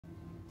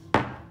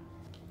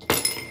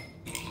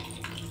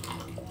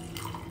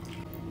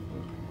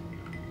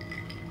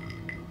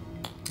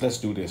Let's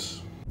do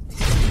this.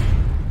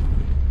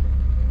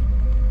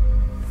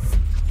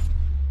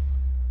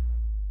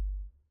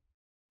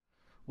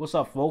 What's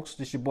up, folks?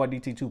 This is your boy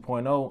DT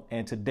 2.0,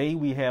 and today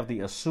we have the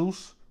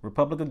ASUS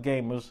Republic of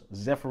Gamers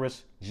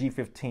Zephyrus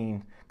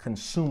G15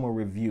 consumer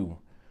review.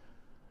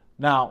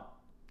 Now,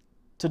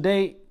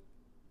 today,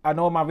 I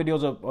know my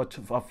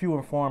videos are few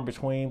and far in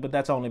between, but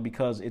that's only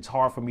because it's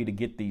hard for me to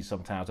get these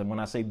sometimes. And when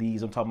I say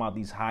these, I'm talking about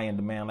these high-end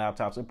demand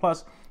laptops, and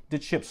plus the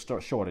chip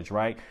shortage,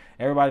 right?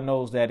 Everybody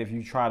knows that if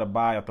you try to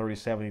buy a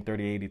 3070,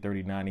 3080,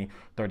 3090,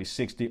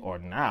 3060, or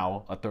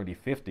now a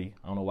 3050,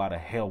 I don't know why the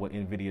hell would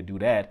NVIDIA do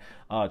that,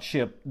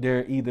 chip,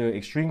 they're either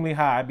extremely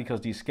high because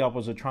these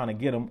scalpers are trying to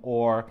get them,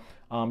 or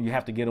you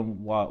have to get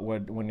them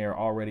when they're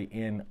already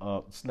in,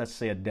 let's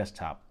say, a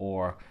desktop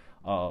or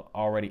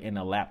already in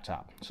a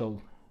laptop.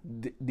 So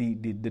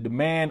the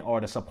demand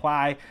or the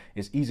supply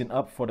is easing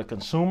up for the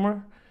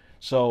consumer,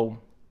 so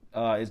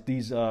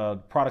these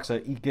products are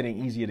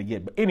getting easier to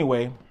get. But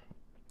anyway,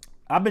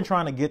 I've been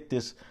trying to get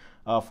this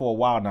for a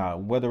while now,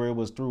 whether it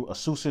was through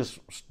ASUS's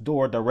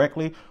store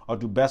directly or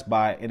through Best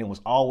Buy, and it was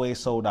always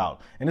sold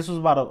out. And this was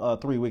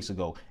about 3 weeks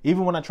ago.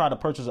 Even when I tried to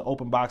purchase an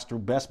open box through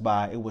Best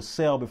Buy, it would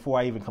sell before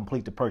I even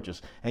complete the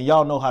purchase. And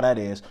y'all know how that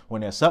is.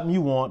 When there's something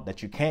you want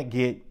that you can't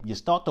get, you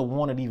start to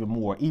want it even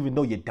more, even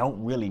though you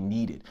don't really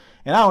need it.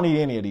 And I don't need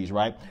any of these,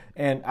 right?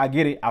 And I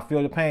get it. I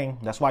feel the pain.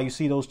 That's why you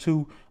see those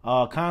two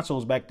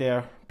consoles back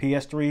there,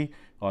 PS3,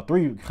 or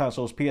three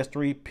consoles,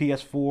 PS3,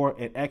 PS4,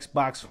 and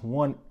Xbox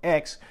One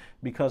X,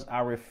 because I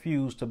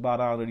refuse to bow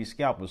down to these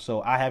scalpers.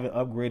 So I haven't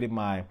upgraded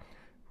my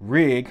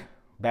rig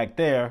back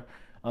there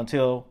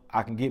until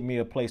I can get me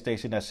a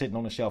PlayStation that's sitting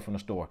on the shelf in the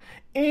store.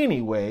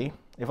 Anyway,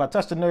 if I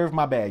touch the nerve,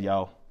 my bad,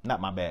 y'all.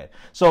 Not my bad.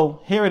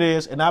 So here it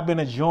is, and I've been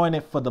enjoying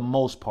it for the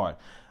most part.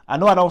 I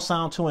know I don't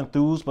sound too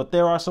enthused, but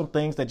there are some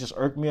things that just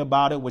irk me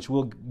about it, which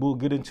we'll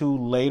get into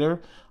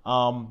later.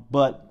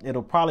 But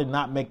it'll probably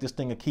not make this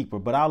thing a keeper,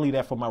 but I'll leave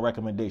that for my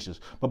recommendations.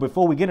 But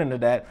before we get into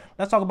that,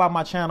 let's talk about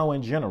my channel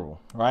in general,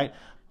 right?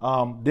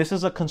 This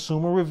is a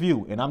consumer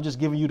review, and I'm just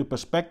giving you the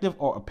perspective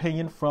or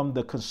opinion from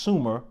the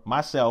consumer,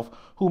 myself,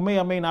 who may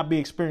or may not be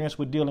experienced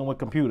with dealing with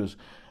computers.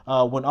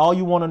 When all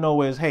you want to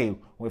know is, hey,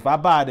 if I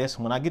buy this,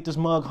 when I get this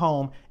mug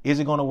home, is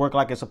it going to work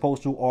like it's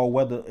supposed to, or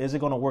whether is it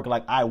going to work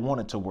like I want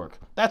it to work?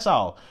 That's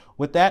all.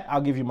 With that, I'll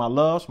give you my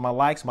loves, my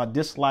likes, my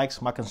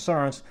dislikes, my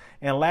concerns,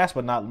 and last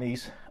but not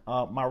least,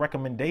 my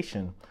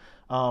recommendation.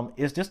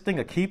 Is this thing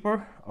a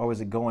keeper, or is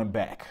it going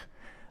back?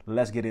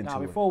 Let's get into it. Now,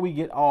 before we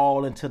get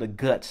all into the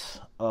guts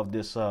of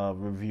this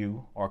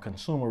review or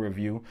consumer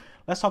review,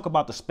 let's talk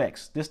about the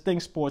specs. This thing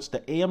sports the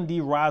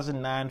AMD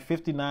Ryzen 9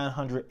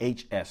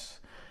 5900HS.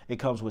 It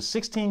comes with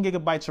 16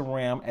 gigabytes of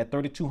RAM at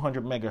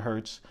 3200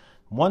 megahertz,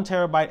 1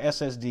 terabyte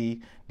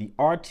SSD, the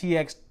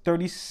RTX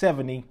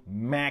 3070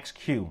 Max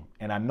Q.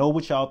 And I know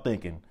what y'all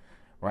thinking,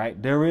 right?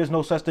 There is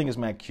no such thing as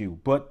Max Q,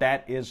 but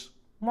that is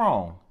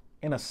wrong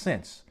in a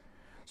sense.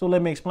 So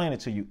let me explain it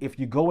to you. If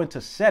you go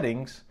into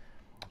settings,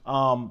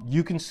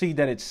 you can see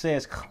that it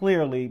says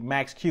clearly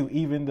Max Q,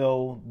 even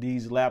though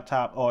these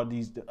laptop or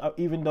these,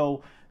 even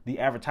though the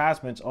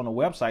advertisements on the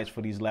websites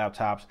for these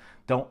laptops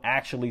don't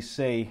actually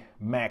say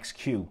Max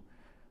Q,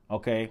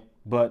 okay?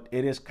 But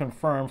it is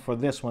confirmed for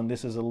this one.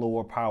 This is a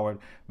lower powered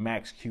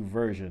Max Q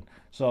version.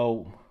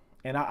 So,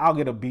 and I'll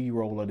get a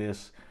B-roll of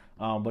this.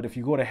 But if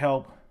you go to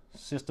help,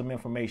 system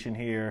information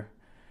here,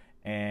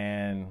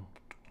 and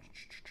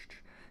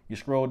you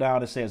scroll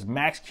down, it says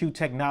Max Q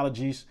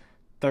Technologies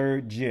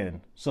 3rd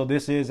Gen. So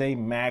this is a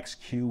Max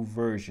Q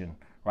version,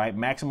 right?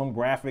 Maximum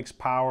graphics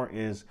power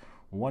is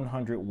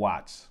 100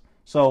 watts.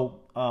 So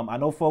I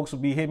know folks will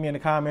be hitting me in the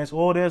comments,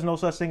 oh, there's no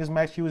such thing as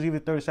Max Q is either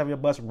 37 or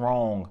bus.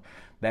 Wrong.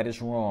 That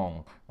is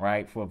wrong,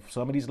 right? For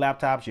some of these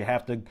laptops, you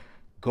have to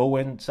go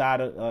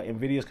inside of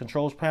NVIDIA's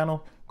controls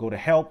panel, go to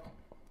help,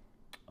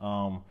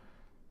 and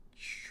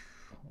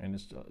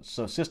it's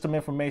so system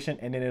information,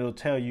 and then it'll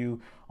tell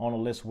you on a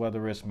list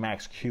whether it's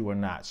Max Q or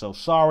not. So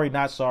sorry,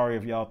 not sorry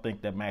if y'all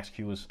think that Max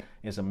Q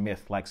is a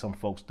myth like some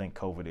folks think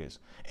COVID is.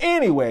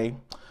 Anyway,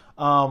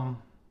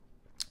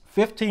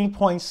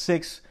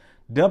 15.6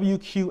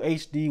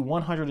 WQHD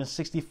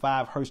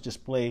 165 hertz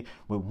display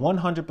with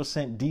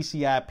 100%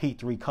 DCI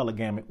P3 color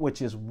gamut,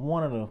 which is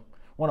one of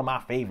my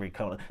favorite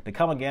color, the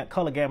color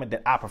gamut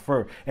that I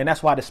prefer, and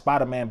that's why the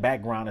Spider-Man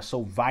background is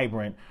so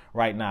vibrant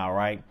right now,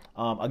 right?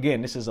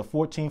 Again, this is a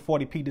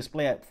 1440p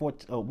display at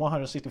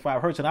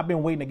 165 hertz, and I've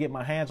been waiting to get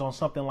my hands on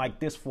something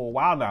like this for a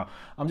while now.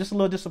 I'm just a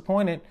little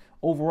disappointed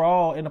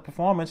overall in the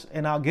performance,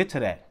 and I'll get to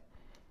that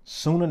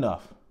soon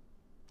enough.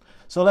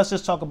 So let's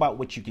just talk about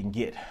what you can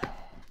get.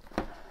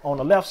 On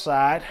the left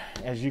side,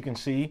 as you can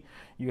see,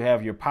 you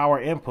have your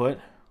power input,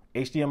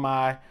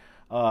 HDMI,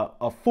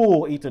 a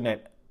full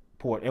Ethernet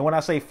port. And when I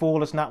say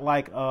full, it's not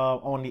like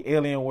on the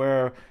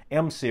Alienware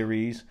M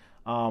series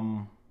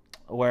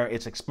where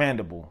it's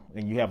expandable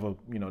and you have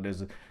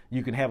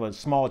you can have a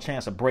small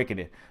chance of breaking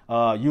it.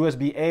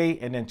 USB-A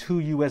and then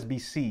 2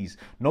 USB-Cs.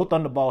 No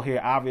Thunderbolt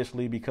here,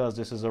 obviously, because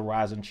this is a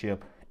Ryzen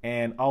chip.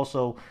 And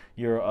also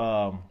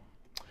your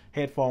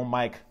headphone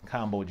mic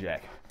combo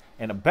jack.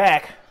 In the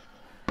back,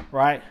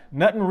 right?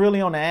 Nothing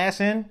really on the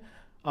ass end,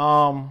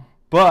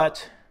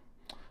 but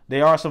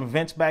there are some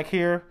vents back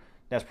here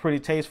that's pretty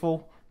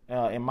tasteful,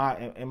 in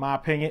my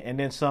opinion, and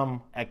then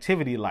some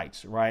activity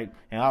lights, right?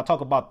 And I'll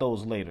talk about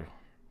those later.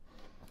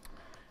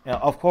 Now,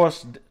 of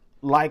course,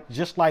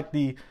 just like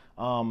the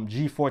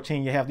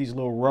G14, you have these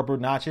little rubber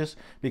notches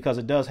because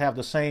it does have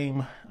the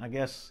same, I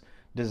guess,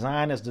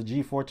 design as the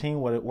G14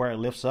 where it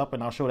lifts up,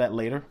 and I'll show that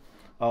later.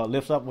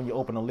 Lifts up when you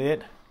open the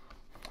lid.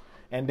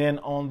 And then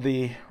on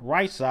the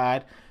right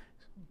side,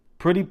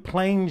 pretty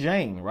plain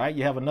Jane, right?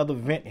 You have another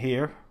vent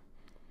here,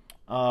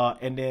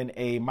 and then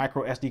a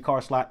micro SD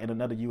card slot and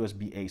another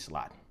USB-A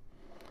slot.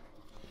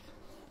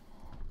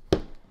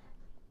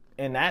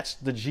 And that's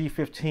the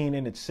G15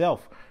 in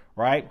itself,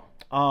 right?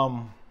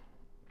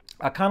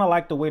 I kind of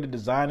like the way the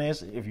design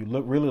is. If you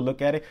really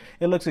look at it,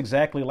 it looks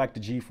exactly like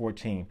the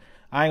G14.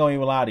 I ain't gonna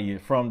even lie to you.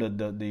 From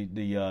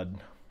the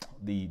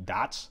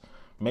dots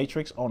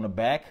matrix on the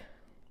back,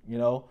 you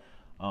know,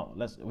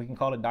 we can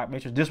call it dot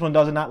matrix. This one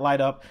does not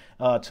light up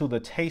to the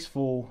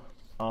tasteful,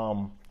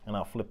 and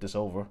I'll flip this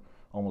over.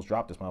 Almost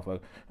dropped this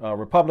motherfucker.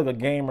 Republic of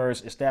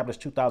Gamers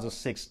established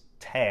 2006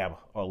 tab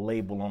or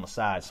label on the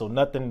side. So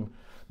nothing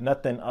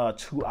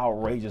too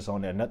outrageous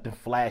on there. Nothing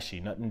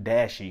flashy. Nothing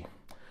dashy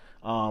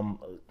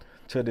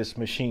to this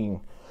machine.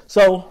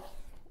 So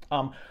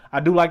I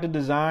do like the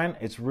design.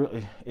 It's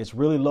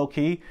really low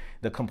key.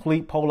 The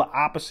complete polar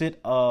opposite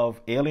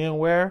of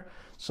Alienware.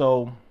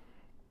 So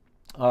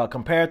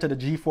compared to the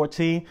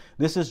G14,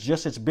 this is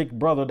just its big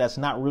brother that's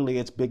not really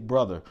its big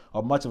brother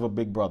or much of a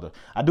big brother.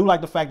 I do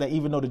like the fact that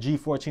even though the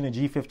G14 and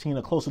G15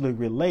 are closely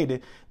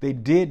related, they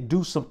did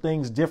do some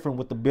things different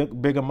with the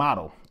bigger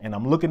model. And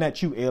I'm looking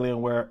at you,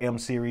 Alienware M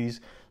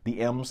series,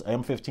 the M's,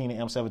 M15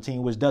 and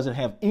M17, which doesn't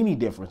have any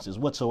differences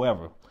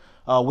whatsoever.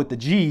 With the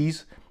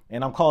G's,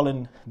 and I'm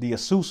calling the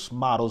ASUS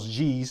models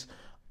G's,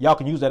 y'all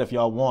can use that if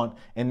y'all want,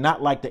 and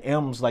not like the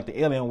M's, like the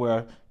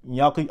Alienware.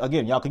 Y'all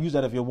can use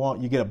that if you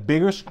want. You get a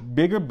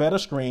bigger, better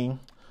screen,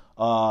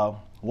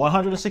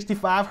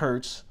 165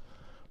 hertz,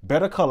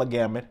 better color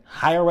gamut,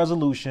 higher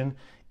resolution,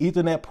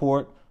 Ethernet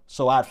port.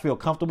 So I'd feel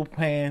comfortable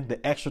paying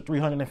the extra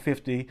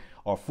 $350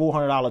 or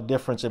 $400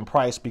 difference in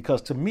price,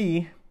 because to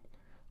me,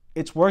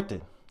 it's worth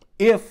it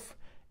if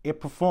it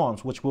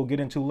performs, which we'll get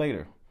into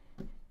later.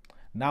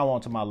 Now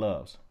on to my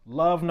loves.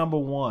 Love number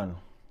one,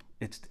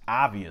 it's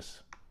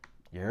obvious.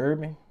 You heard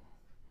me?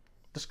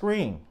 The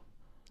screen.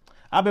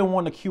 I've been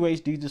wanting a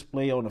QHD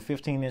display on a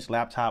 15-inch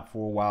laptop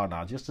for a while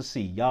now, just to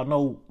see. Y'all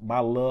know my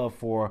love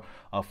for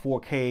a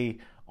 4K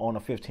on a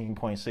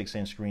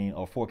 15.6-inch screen,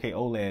 or 4K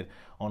OLED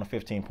on a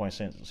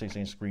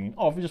 15.6-inch screen,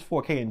 or just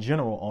 4K in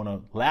general on a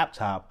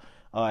laptop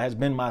has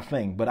been my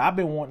thing. But I've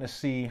been wanting to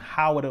see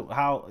how it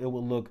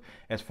would look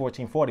as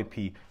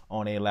 1440p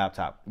on a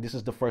laptop. This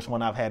is the first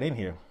one I've had in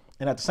here.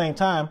 And at the same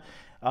time,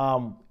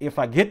 if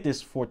I get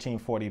this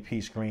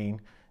 1440p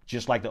screen,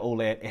 just like the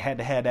OLED, it had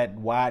to have that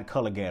wide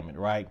color gamut,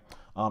 right?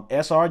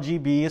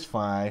 sRGB is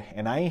fine,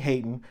 and I ain't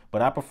hating,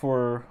 but I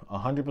prefer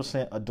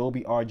 100%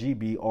 Adobe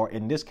RGB, or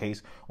in this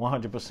case,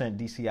 100%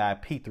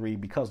 DCI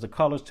P3, because the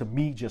colors to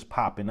me just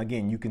pop. And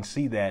again, you can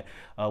see that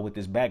with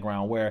this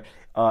background where,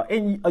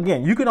 and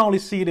again, you can only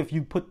see it if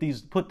you put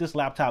this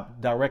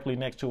laptop directly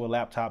next to a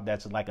laptop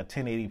that's like a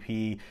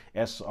 1080p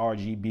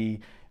sRGB.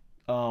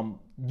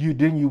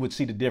 Then you would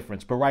see the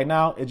difference. But right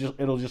now,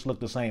 it'll just look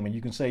the same, and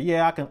you can say,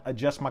 yeah, I can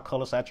adjust my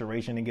color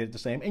saturation and get it the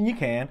same, and you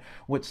can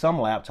with some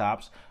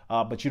laptops,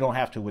 but you don't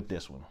have to with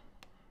this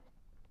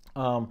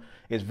one.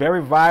 It's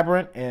very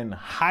vibrant and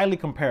highly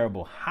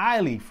comparable,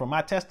 from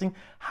my testing,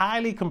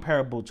 highly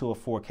comparable to a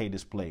 4K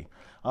display.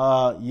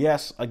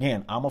 Yes,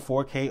 again, I'm a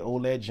 4K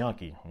OLED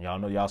junkie. Y'all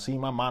know, y'all see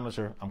my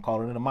monitor. I'm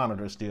calling it a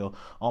monitor still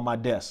on my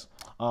desk.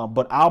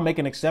 But I'll make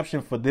an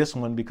exception for this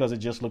one because it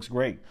just looks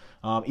great.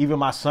 Even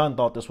my son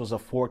thought this was a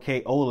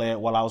 4K OLED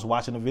while I was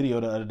watching a video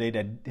the other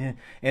day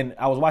and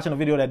I was watching a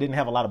video that didn't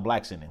have a lot of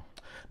blacks in it.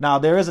 Now,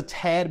 there is a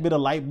tad bit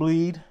of light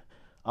bleed,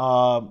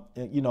 down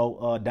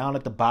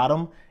at the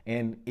bottom.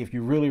 And if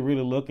you really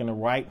look in the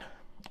right,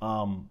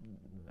 I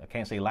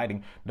can't say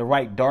lighting, the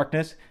right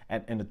darkness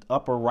in the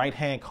upper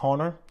right-hand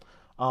corner.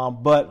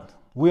 But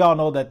we all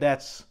know that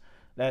that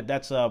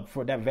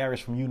varies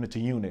from unit to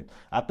unit.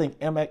 I think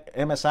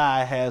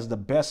MSI has the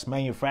best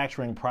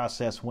manufacturing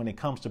process when it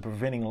comes to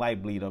preventing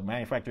light bleed, or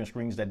manufacturing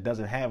screens that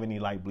doesn't have any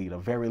light bleed, or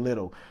very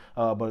little.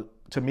 But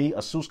to me,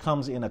 ASUS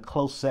comes in a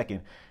close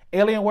second.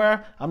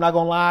 Alienware, I'm not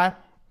gonna lie,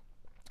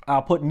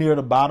 I'll put near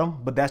the bottom,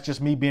 but that's just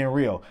me being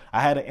real.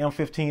 I had an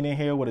M15 in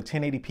here with a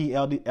 1080p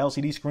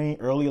LCD screen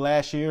early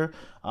last year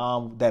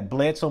that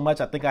bled so much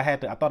I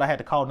thought I had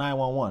to call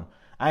 911.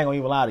 I ain't gonna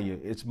even lie to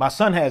you. My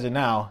son has it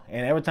now,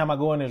 and every time I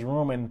go in his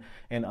room and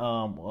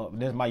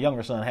my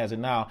younger son has it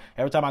now.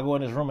 Every time I go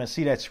in his room and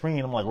see that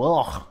screen, I'm like,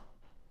 ugh,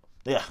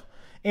 yeah.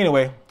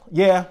 Anyway,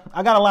 yeah,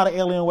 I got a lot of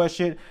Alienware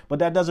shit, but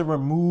that doesn't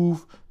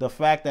remove the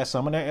fact that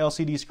some of their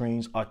LCD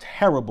screens are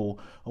terrible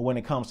when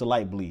it comes to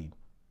light bleed,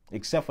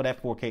 except for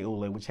that 4K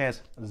OLED, which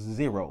has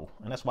 0,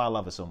 and that's why I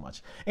love it so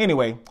much.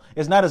 Anyway,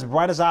 it's not as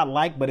bright as I'd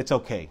like, but it's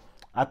okay.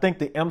 I think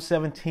the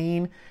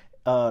M17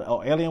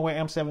 Alienware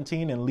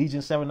M17 and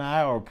Legion 7i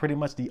are pretty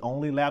much the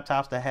only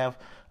laptops that have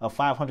a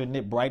 500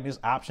 nit brightness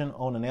option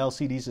on an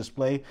LCD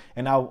display,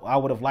 and I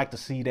would have liked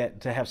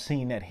to have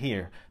seen that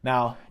here.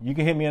 Now, you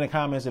can hit me in the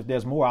comments if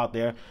there's more out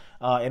there,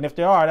 and if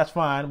there are, that's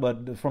fine,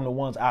 but from the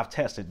ones I've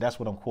tested, that's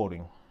what I'm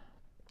quoting.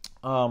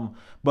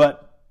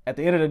 But at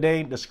the end of the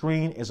day, the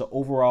screen is an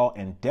overall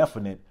and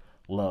definite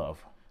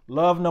love.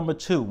 Love number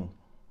 2,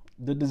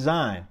 the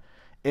design.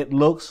 It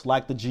looks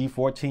like the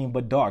G14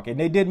 but dark, and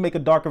they did make a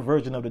darker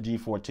version of the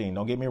G14.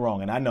 Don't get me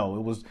wrong, and I know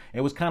it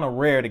was kind of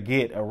rare to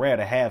get, or rare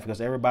to have, because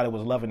everybody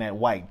was loving that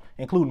white,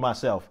 including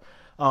myself.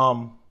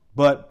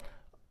 But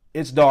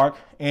it's dark,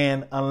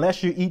 and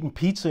unless you're eating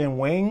pizza and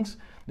wings,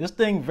 this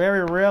thing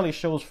very rarely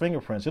shows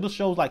fingerprints. It'll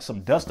show like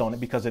some dust on it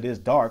because it is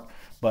dark,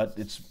 but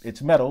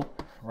it's metal,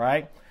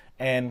 right?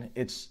 And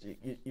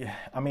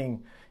I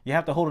mean, you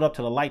have to hold it up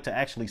to the light to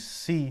actually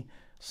see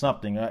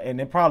something,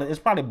 and it's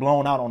probably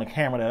blown out on the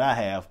camera that I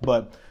have,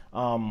 but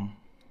I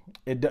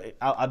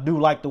do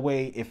like the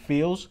way it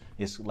feels.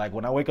 It's like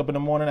when I wake up in the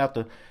morning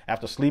after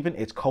sleeping,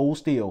 it's cold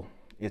steel.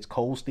 It's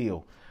cold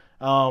steel.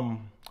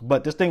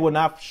 But this thing will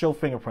not show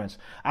fingerprints.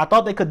 I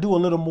thought they could do a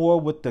little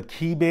more with the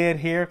key bed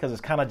here because it's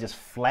kind of just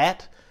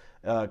flat.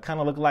 Kind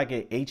of look like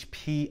a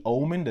HP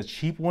Omen, the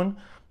cheap one.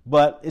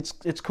 But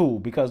it's cool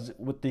because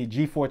with the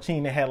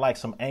G14, they had like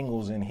some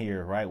angles in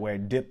here, right, where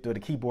it dipped, or the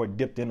keyboard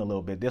dipped in a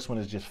little bit. This one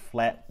is just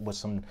flat with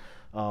some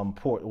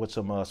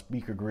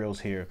speaker grills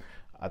here,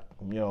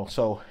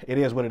 So it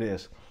is what it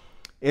is.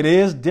 It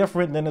is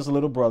different than its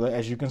little brother,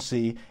 as you can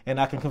see, and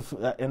I can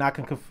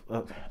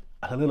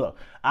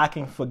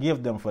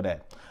forgive them for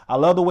that. I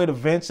love the way the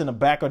vents in the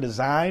back are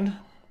designed,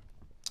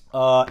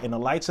 and the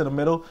lights in the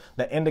middle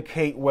that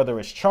indicate whether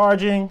it's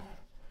charging,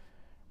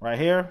 right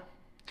here.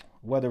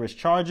 Whether it's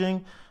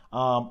charging,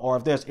 or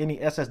if there's any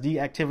SSD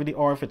activity,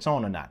 or if it's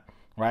on or not,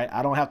 right?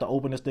 I don't have to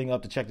open this thing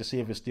up to check to see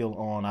if it's still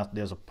on.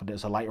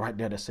 There's a light right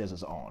there that says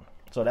it's on.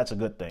 So that's a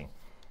good thing.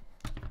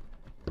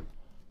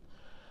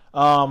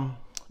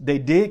 They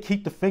did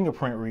keep the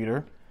fingerprint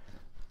reader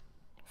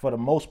for the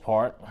most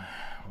part.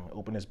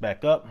 Open this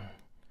back up.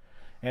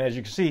 And as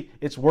you can see,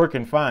 it's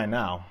working fine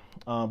now.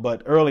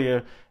 But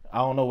earlier, I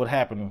don't know what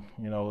happened.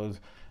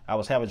 I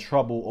was having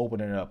trouble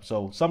opening it up.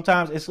 So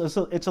sometimes it's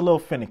a little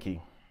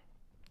finicky.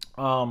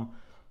 They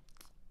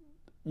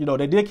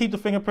did keep the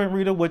fingerprint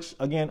reader, which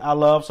again I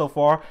love so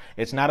far.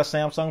 It's not a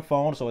Samsung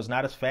phone, so it's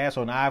not as fast,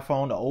 or an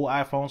iPhone, the old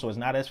iPhone, so it's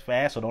not as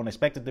fast, so don't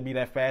expect it to be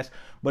that fast,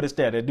 but it's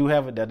there. They do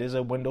have it. That is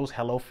a Windows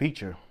Hello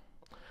feature.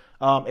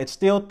 It's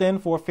still thin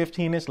for a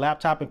 15-inch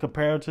laptop in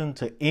comparison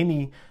to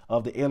any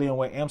of the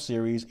Alienware M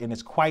series, and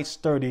it's quite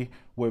sturdy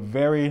with a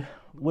very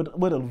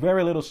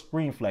little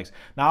screen flex.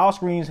 Now, all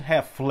screens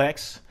have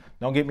flex,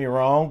 don't get me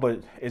wrong,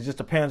 but it just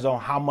depends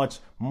on how much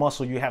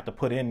muscle you have to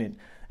put in it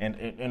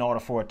in order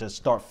for it to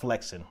start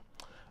flexing.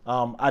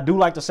 I do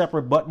like the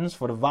separate buttons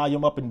for the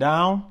volume up and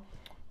down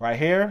right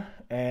here,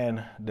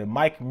 and the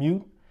mic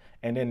mute,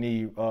 and then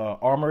the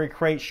Armory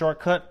Crate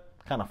shortcut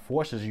kind of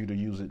forces you to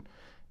use it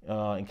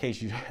in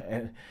case you,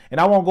 and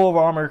I won't go over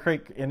Armory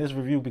Crate in this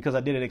review because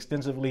I did it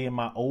extensively in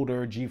my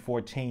older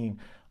G14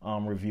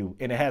 review,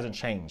 and it hasn't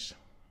changed.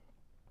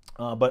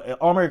 But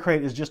Armory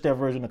Crate is just their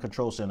version of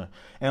Control Center.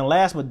 And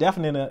last but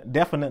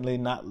definitely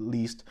not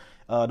least,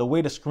 the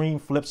way the screen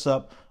flips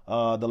up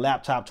the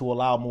laptop to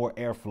allow more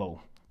airflow,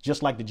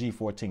 just like the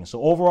G14.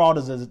 So overall,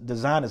 the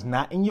design is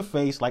not in your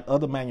face like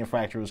other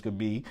manufacturers could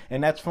be,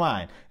 and that's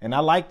fine. And I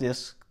like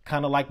this,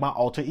 kind of like my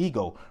alter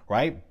ego,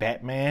 right?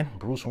 Batman,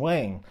 Bruce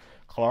Wayne,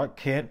 Clark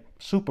Kent,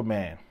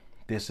 Superman.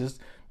 This is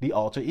the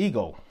alter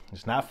ego.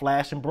 It's not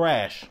flash and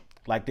brash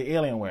like the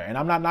Alienware. And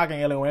I'm not knocking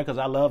Alienware because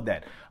I love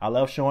that. I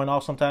love showing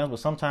off sometimes, but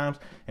sometimes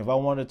if I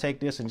wanted to take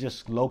this and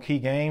just low-key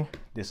game,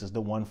 this is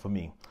the one for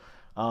me.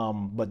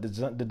 But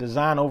the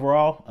design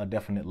overall, a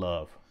definite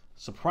love.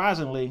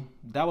 Surprisingly,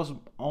 that was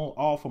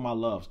all for my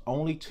loves,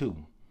 only 2.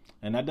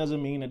 And that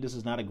doesn't mean that this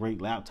is not a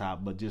great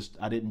laptop, but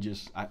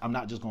I'm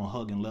not just gonna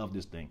hug and love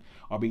this thing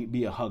or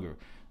be a hugger.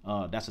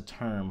 That's a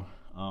term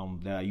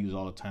that I use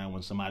all the time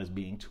when somebody's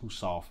being too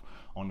soft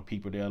on the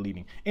people they're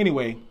leading.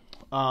 Anyway,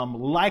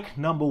 like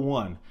number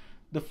 1,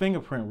 the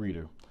fingerprint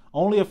reader.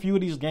 Only a few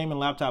of these gaming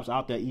laptops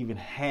out there even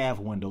have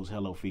Windows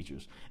Hello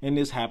features, and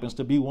this happens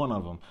to be one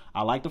of them.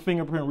 I like the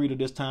fingerprint reader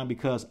this time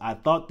because I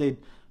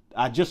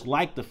just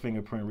like the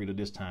fingerprint reader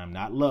this time,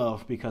 not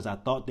love, because I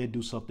thought they'd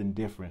do something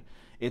different.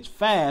 It's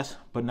fast,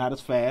 but not as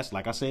fast,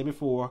 like I said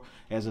before,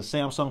 as a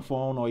Samsung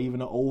phone or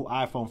even an old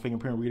iPhone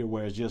fingerprint reader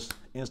where it's just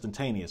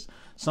instantaneous.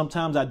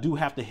 Sometimes I do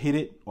have to hit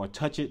it or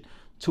touch it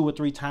 2 or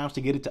 3 times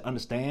to get it to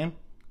understand.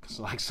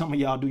 So like some of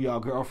y'all do y'all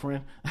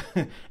girlfriend.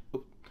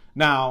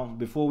 Now,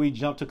 before we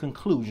jump to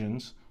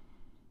conclusions,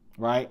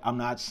 right? I'm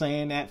not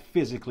saying that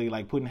physically,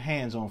 like putting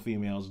hands on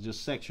females,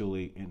 just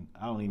sexually, and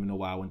I don't even know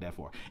why I went that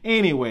far.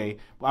 Anyway,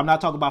 I'm not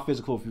talking about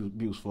physical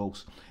abuse,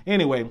 folks.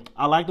 Anyway,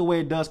 I like the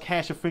way it does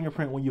cache your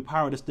fingerprint when you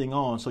power this thing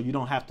on, so you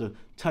don't have to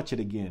touch it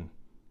again.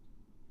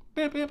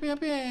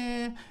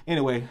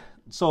 Anyway,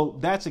 so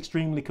that's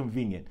extremely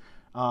convenient.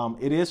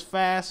 It is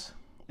fast.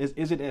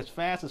 Is it as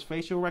fast as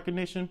facial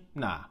recognition?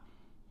 Nah,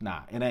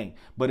 it ain't.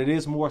 But it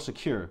is more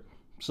secure.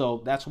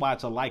 So that's why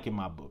it's a like in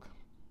my book.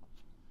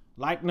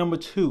 Like number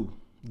 2,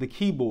 the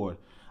keyboard.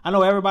 I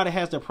know everybody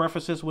has their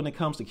preferences when it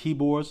comes to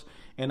keyboards,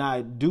 and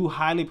I do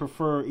highly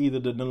prefer either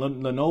the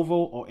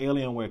Lenovo or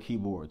Alienware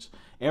keyboards.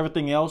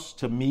 Everything else,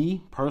 to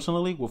me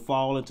personally, will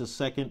fall into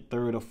second,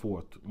 third, or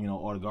fourth,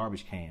 or the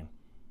garbage can.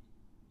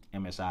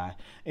 MSI.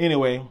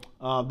 Anyway,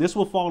 this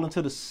will fall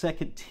into the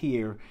second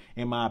tier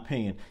in my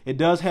opinion. It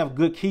does have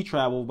good key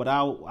travel, but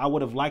I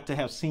would have liked to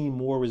have seen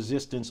more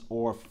resistance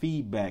or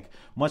feedback,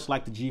 much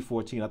like the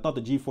G14. I thought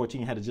the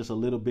G14 had just a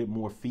little bit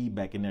more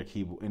feedback in their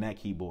keyboard, in that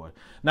keyboard.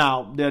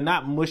 Now, they're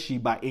not mushy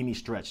by any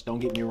stretch, don't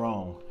get me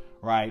wrong,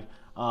 right?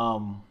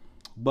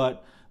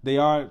 But they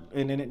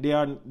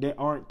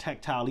aren't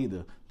tactile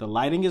either. The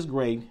lighting is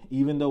great,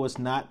 even though it's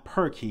not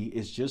per key,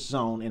 it's just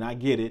zone, and I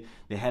get it.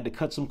 They had to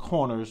cut some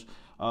corners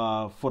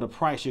for the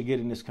price you're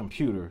getting this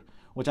computer,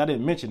 which I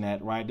didn't mention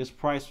that, right? The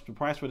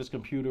price for this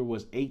computer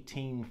was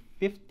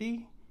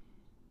 $18.50.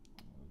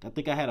 I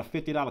think I had a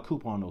 $50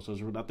 coupon though, so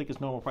I think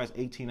its normal price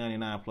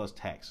 $18.99 plus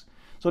tax.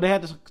 So they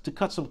had to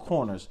cut some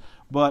corners.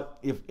 But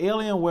if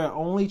Alienware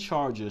only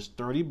charges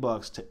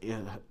 $30 to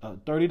a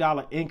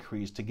 $30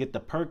 increase to get the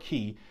per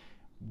key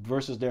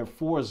versus their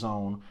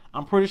 4-zone,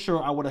 I'm pretty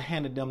sure I would have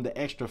handed them the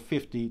extra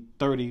 50,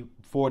 30,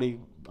 40,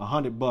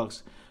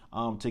 $100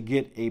 to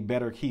get a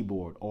better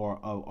keyboard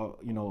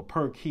or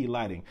per key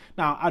lighting.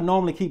 Now, I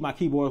normally keep my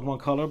keyboard one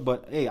color,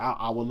 but hey,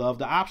 I would love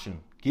the option.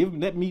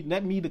 Let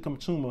me the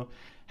consumer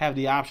have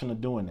the option of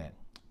doing that.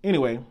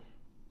 Anyway,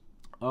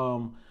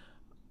 the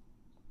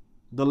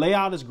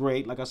layout is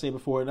great, like I said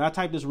before, and I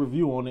typed this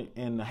review on it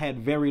and had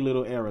very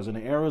little errors. And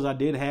the errors I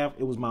did have,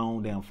 it was my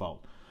own damn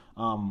fault.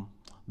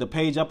 The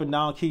page up and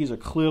down keys are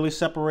clearly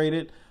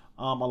separated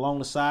along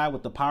the side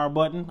with the power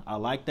button. I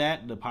like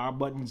that. The power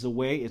button's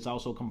away. It's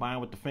also combined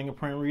with the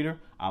fingerprint reader.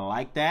 I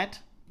like that.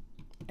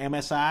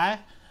 MSI.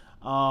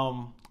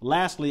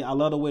 Lastly, I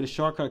love the way the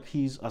shortcut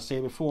keys, I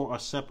said before, are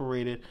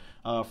separated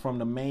from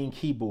the main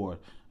keyboard,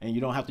 and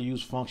you don't have to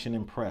use function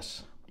and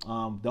press.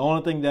 The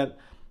only thing that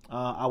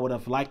I would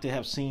have liked to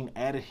have seen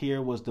added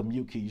here was the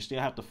mute key. You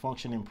still have to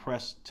function and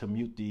press to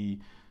mute the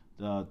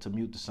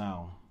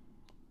sound.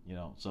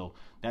 So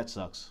that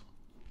sucks.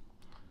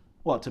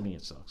 Well, to me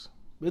it sucks.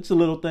 It's a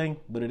little thing,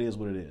 but it is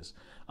what it is.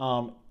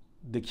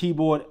 The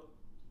keyboard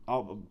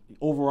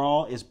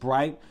overall is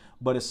bright,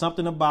 but it's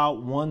something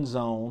about one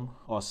zone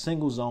or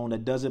single zone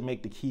that doesn't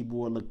make the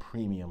keyboard look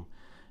premium.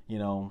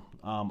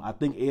 I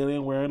think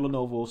Alienware and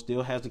Lenovo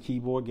still has the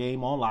keyboard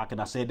game on lock,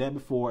 and I said that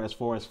before as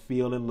far as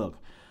feel and look.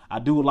 I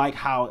do like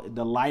how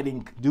the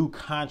lighting do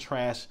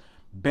contrast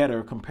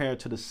better compared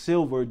to the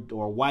silver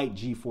or white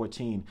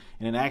G14,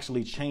 and it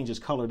actually changes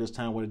color this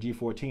time. With the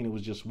G14, it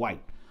was just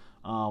white.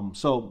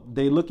 So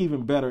they look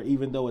even better,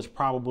 even though it's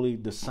probably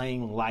the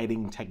same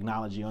lighting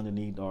technology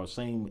underneath or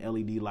same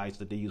LED lights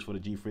that they use for the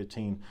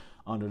G15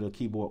 under the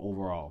keyboard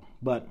overall.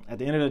 But at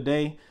the end of the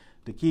day,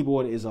 the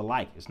keyboard is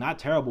alike. It's not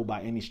terrible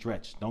by any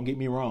stretch. Don't get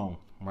me wrong,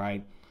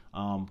 right?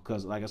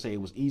 Because like I say,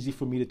 it was easy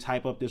for me to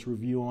type up this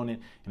review on it,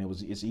 and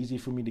it's easy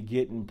for me to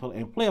get and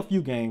play a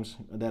few games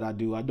that I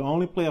do. I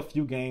only play a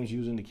few games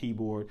using the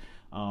keyboard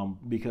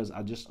because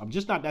I'm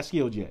just not that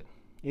skilled yet.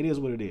 It is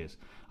what it is.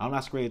 I'm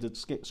not scared to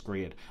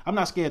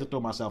throw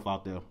myself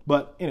out there.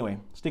 But anyway,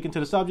 sticking to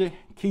the subject,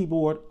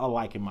 keyboard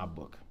alike in my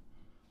book.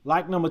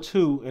 Like number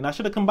 2, and I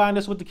should have combined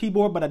this with the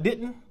keyboard, but I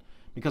didn't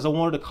because I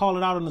wanted to call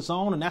it out on its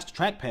own, and that's the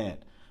trackpad.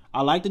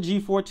 I like the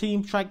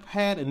G14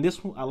 trackpad, and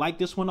this one, I like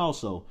this one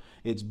also.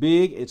 It's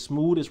big, it's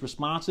smooth, it's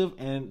responsive,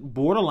 and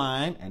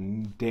borderline,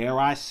 and dare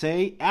I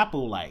say,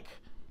 Apple-like.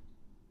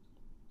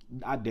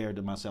 I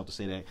dared myself to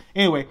say that.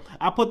 Anyway,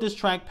 I put this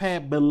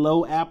trackpad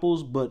below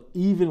Apple's, but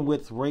even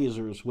with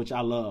Razors, which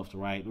I loved,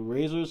 right? The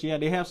Razors, yeah,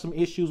 they have some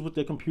issues with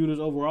their computers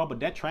overall, but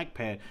that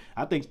trackpad,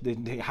 I think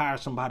they hired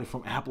somebody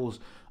from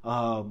Apple's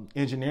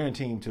engineering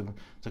team to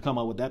come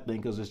up with that thing,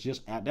 because it's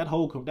just that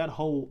whole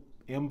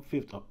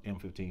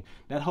M15,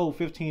 that whole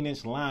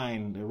 15-inch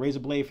line, the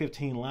Razor Blade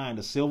 15 line,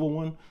 the silver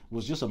one,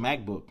 was just a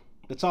MacBook.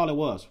 That's all it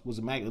was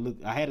a Mac.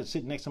 I had it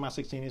sitting next to my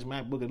 16-inch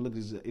MacBook. It looked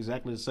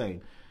exactly the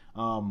same.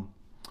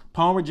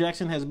 Palm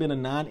rejection has been a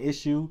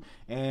non-issue,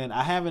 and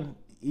I haven't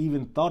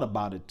even thought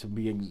about it, to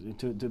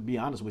be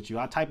honest with you.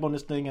 I type on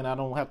this thing and I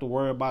don't have to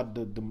worry about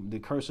the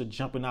cursor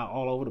jumping out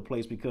all over the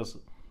place because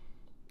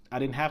I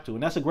didn't have to,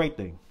 and that's a great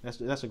thing.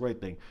 That's a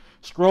great thing.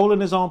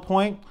 Scrolling is on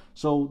point,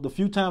 so the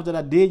few times that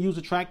I did use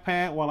a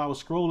trackpad while I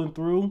was scrolling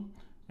through,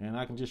 and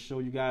I can just show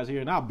you guys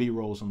here, and I'll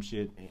B-roll some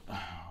shit.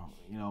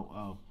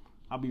 I'll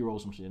B-roll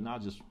some shit, and I'll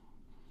just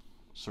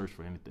search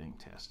for anything,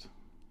 test.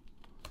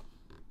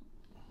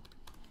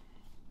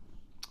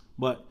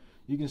 But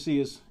you can see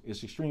it's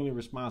extremely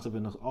responsive,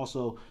 and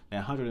also that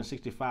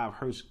 165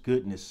 hertz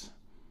goodness,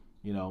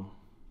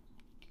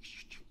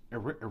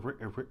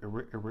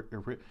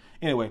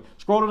 Anyway,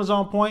 scrolling is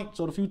on point.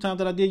 So the few times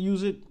that I did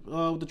use it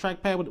with the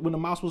trackpad when the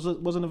mouse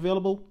wasn't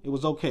available, it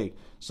was okay.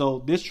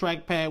 So this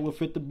trackpad will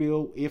fit the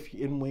bill if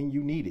and when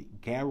you need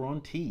it,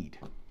 guaranteed.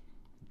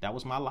 That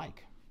was my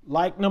like.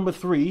 Like number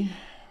 3,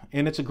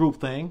 and it's a group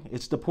thing,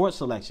 it's the port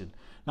selection.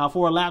 Now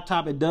for a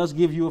laptop, it does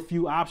give you a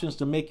few options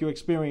to make your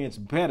experience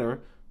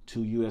better. 2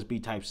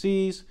 USB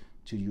Type-Cs,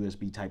 2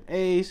 USB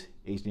Type-A's,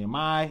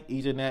 HDMI,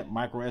 Ethernet,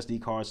 micro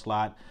SD card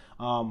slot.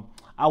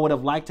 I would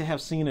have liked to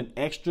have seen an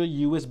extra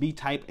USB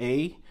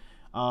Type-A.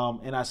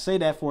 And I say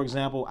that, for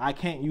example, I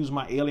can't use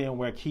my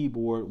Alienware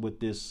keyboard with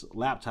this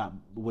laptop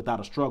without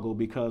a struggle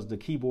because the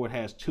keyboard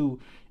has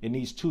it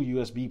needs 2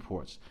 USB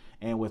ports.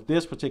 And with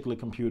this particular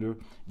computer,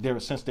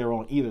 since they're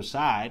on either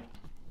side,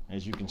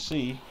 as you can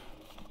see,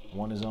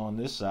 one is on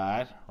this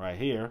side right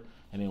here,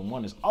 and then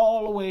one is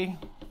all the way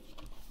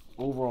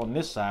over on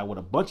this side with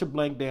a bunch of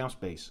blank damn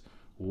space.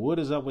 What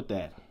is up with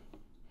that?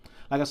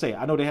 Like I say,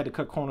 I know they had to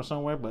cut corners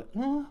somewhere, but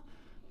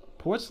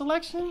port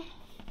selection?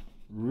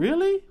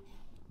 Really?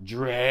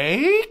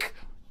 Drake?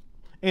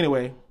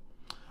 Anyway,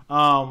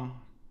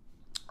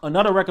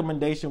 another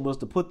recommendation was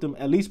to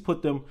at least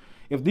put them,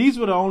 if these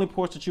were the only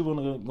ports that you were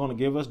going to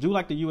give us, do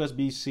like the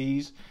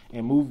USB-Cs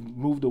and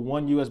move the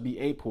one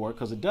USB-A port,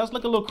 because it does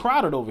look a little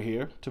crowded over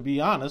here, to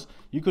be honest.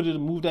 You could have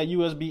moved that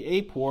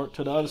USB-A port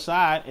to the other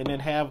side and then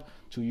have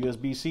 2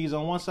 USB-Cs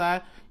on one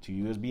side, 2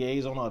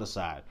 USB-As on the other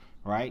side,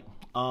 right?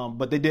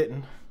 But they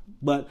didn't.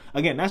 But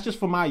again, that's just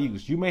for my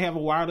use. You may have a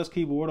wireless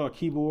keyboard or a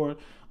keyboard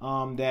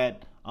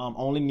that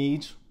only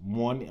needs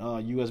one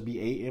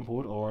USB-A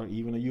input or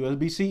even a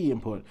USB-C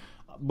input.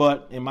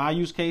 But in my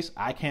use case,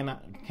 I can't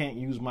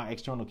use my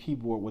external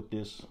keyboard with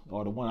this,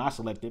 or the one I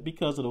selected,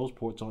 because of those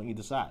ports on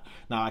either side.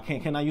 Now,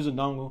 can I use a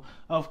dongle?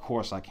 Of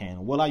course I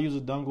can. Will I use a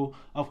dongle?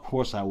 Of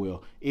course I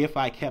will, if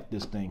I kept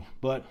this thing.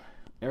 But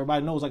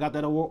everybody knows I got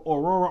that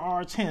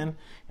Aurora R10,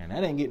 and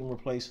that ain't getting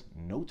replaced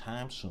no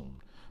time soon.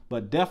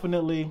 But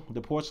definitely,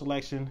 the port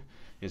selection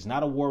is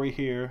not a worry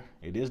here.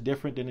 It is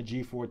different than the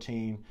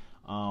G14,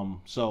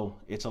 so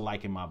it's a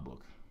like in my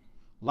book.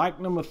 Like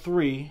number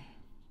 3,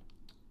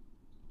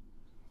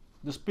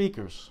 the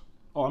speakers.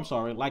 Oh, I'm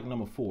sorry, like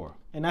number 4.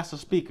 And that's the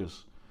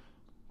speakers.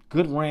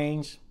 Good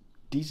range,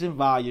 decent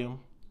volume,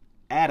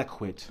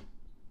 adequate.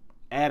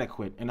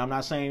 And I'm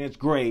not saying it's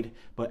great,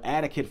 but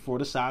adequate for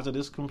the size of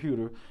this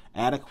computer.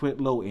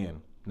 Adequate low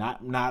end.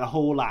 Not a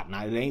whole lot.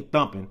 Now, it ain't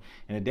thumping.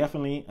 And it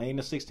definitely ain't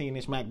a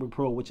 16-inch MacBook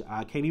Pro, which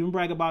I can't even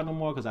brag about no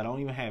more because I don't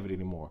even have it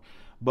anymore.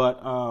 But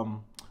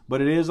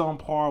it is on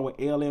par with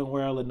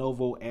Alienware,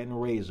 Lenovo, and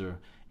Razer.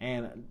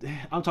 And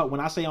I'm talking, when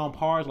I say on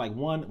par, it's like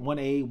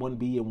 1A,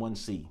 1B, and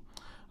 1C.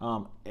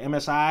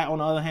 MSI, on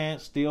the other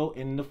hand, still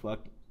in the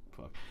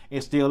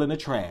it's still in the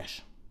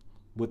trash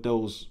with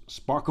those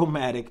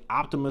Sparkomatic,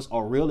 Optimus,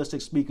 or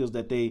realistic speakers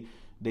that they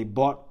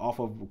bought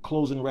off of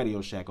closing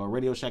Radio Shack, or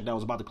Radio Shack that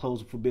was about to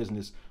close for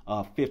business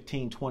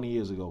 15, 20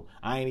 years ago.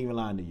 I ain't even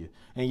lying to you.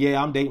 And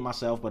yeah, I'm dating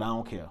myself, but I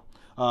don't care.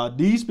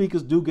 These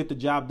speakers do get the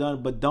job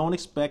done, but don't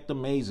expect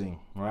amazing,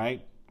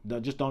 right?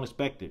 Just don't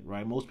expect it,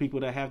 right? Most people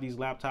that have these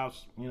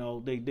laptops, you know,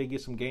 they get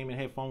some gaming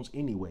headphones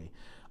anyway.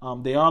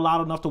 They are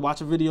loud enough to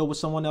watch a video with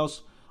someone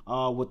else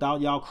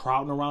without y'all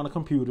crowding around a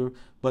computer,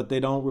 but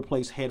they don't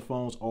replace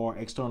headphones or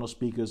external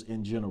speakers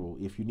in general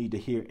if you need to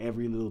hear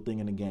every little thing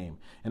in the game.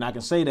 And I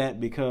can say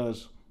that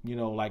because, you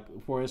know,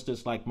 like, for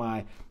instance, like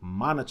my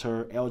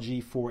monitor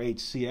LG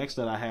 4HCX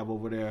that I have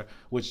over there,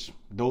 which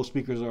those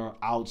speakers are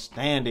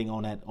outstanding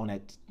on that I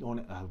was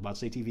about to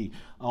say TV,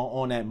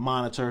 on that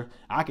monitor.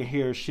 I can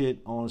hear shit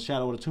on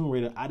Shadow of the Tomb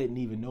Raider I didn't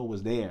even know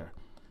was there,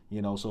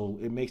 you know, so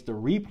it makes the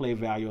replay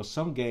value of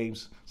some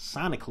games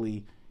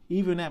sonically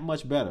even that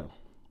much better.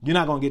 You're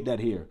not going to get that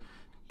here.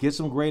 Get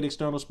some great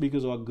external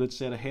speakers or a good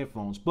set of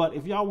headphones. But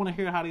if y'all want to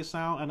hear how they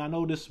sound, and I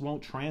know this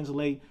won't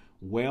translate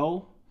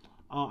well,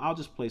 I'll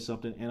just play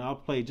something, and I'll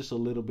play just a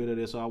little bit of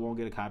this so I won't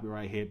get a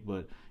copyright hit,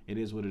 but it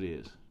is what it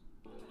is.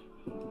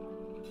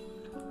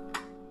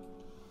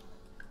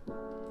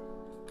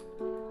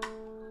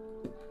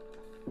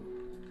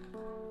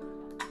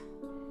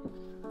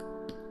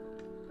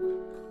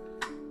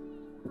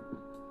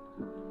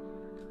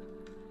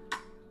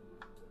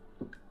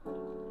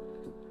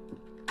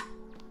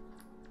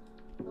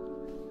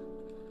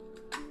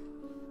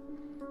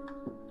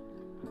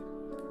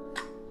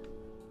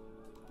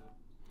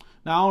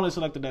 Now, I only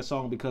selected that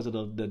song because of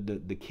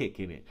the kick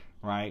in it,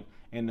 right,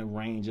 and the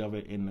range of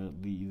it, and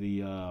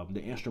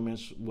the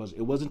instruments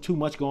wasn't too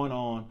much going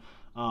on,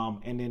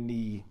 and then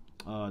the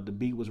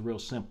beat was real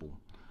simple.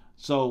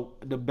 So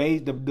the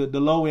bass, the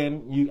low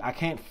end, I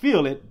can't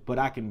feel it, but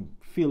I can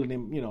feel it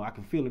in, I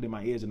can feel it in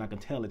my ears, and I can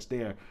tell it's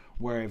there.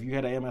 Where if you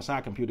had an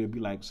MSI computer, it'd be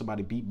like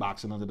somebody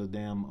beatboxing under the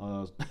damn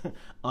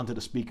under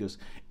the speakers.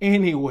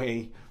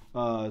 Anyway,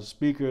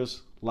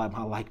 speakers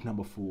like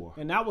number 4,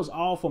 and that was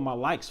all for my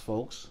likes,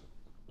 folks.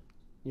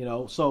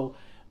 So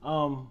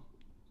I'm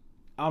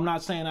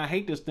not saying I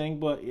hate this thing,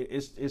 but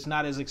it's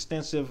not as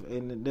extensive,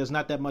 and there's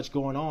not that much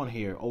going on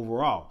here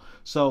overall.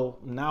 So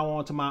now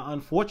on to my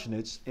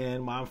unfortunates,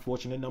 and my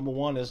unfortunate number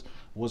 1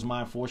 was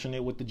my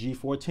unfortunate with the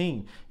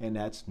G14, and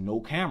that's no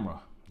camera.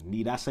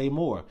 Need I say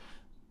more?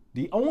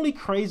 The only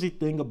crazy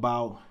thing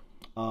about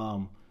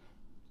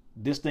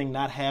this thing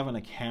not having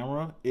a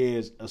camera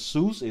is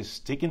ASUS is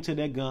sticking to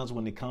their guns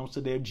when it comes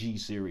to their G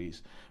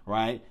series,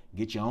 right?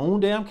 Get your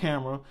own damn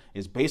camera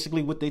is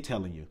basically what they're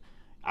telling you.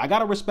 I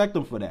gotta respect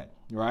them for that,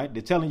 right?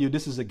 They're telling you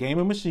this is a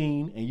gaming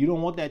machine and you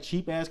don't want that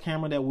cheap ass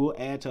camera that will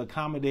add to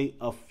accommodate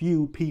a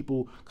few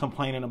people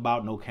complaining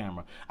about no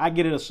camera. I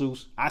get it,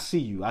 ASUS. I see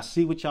you. I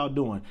see what y'all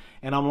doing.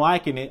 And I'm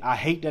liking it. I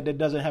hate that it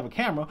doesn't have a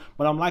camera,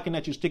 but I'm liking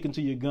that you're sticking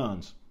to your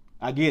guns.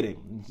 I get it.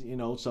 You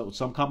know, so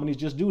some companies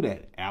just do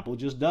that. Apple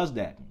just does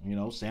that. You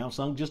know,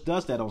 Samsung just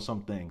does that on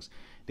some things.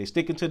 They're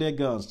sticking to their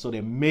guns. So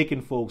they're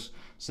making folks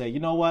say, you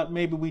know what,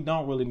 maybe we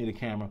don't really need a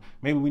camera.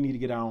 Maybe we need to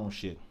get our own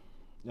shit.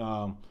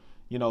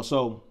 You know,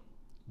 so,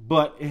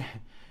 but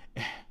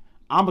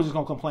I'm just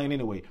going to complain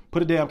anyway.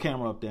 Put a damn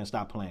camera up there and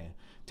stop playing.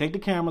 Take the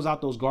cameras out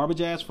those garbage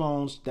ass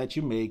phones that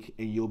you make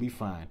and you'll be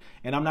fine.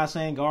 And I'm not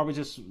saying garbage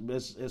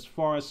as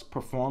far as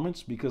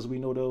performance, because we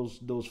know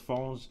those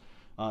phones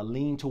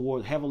lean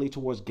heavily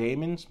towards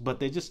gaming, but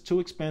they're just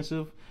too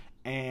expensive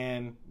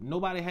and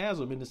nobody has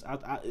them.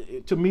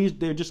 And to me,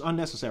 they're just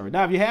unnecessary.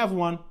 Now, if you have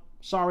one,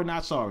 sorry,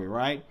 not sorry,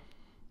 right?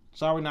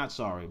 Sorry, not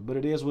sorry, but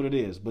it is what it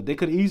is. But they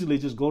could easily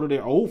just go to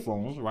their old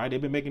phones, right? They've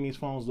been making these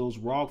phones, those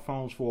ROG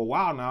phones, for a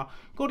while now.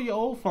 Go to your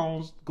old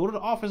phones, go to the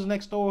office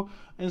next door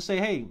and say,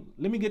 hey,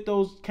 let me get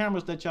those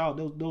cameras that y'all,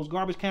 those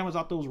garbage cameras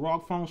out those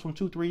ROG phones from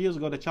 2-3 years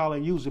ago that y'all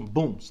ain't using.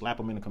 Boom, slap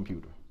them in the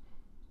computer.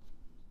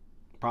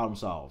 Problem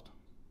solved.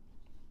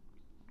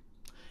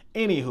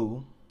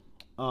 Anywho,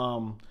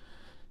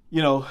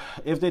 you know,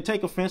 if they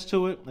take offense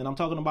to it, and I'm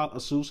talking about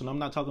ASUS, and I'm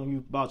not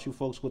talking about you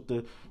folks with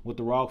the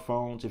ROG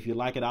phones. If you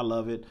like it, I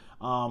love it.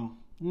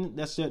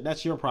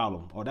 That's your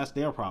problem, or that's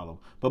their problem.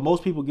 But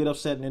most people get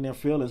upset in their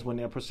feelings when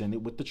they're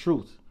presented with the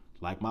truth.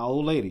 Like my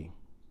old lady.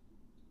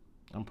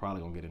 I'm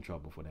probably gonna get in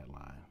trouble for that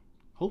line.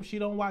 Hope she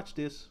don't watch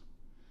this.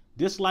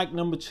 Dislike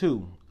number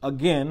 2.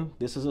 Again,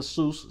 this is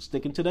ASUS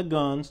sticking to their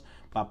guns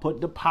by putting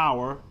the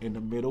power in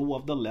the middle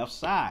of the left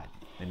side.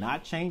 They're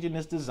not changing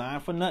this design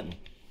for nothing.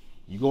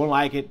 You're going to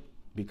like it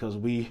because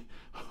we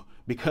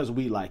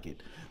like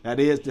it.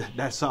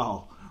 That's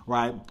all,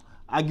 right?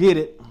 I get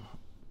it.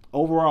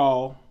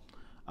 Overall,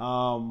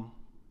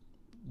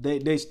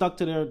 they stuck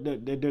to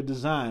their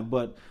design,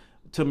 but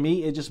to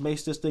me, it just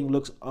makes this thing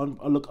look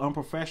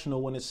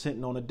unprofessional when it's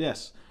sitting on a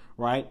desk,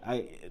 right?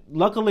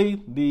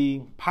 Luckily,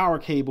 the power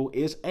cable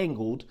is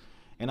angled,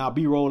 and I'll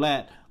B-roll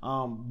that,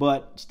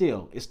 but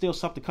still, it's still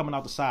something coming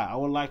out the side. I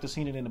would like to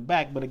see it in the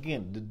back, but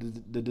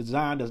again, the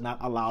design does not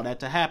allow that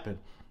to happen.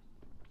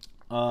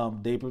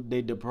 They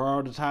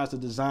prioritize the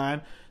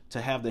design to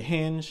have the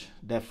hinge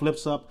that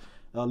flips up,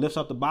 lifts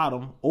up the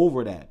bottom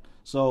over that.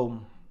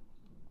 So,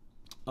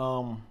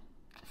 from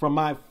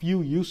my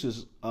few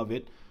uses of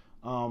it,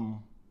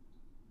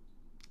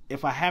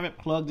 if I have it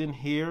plugged in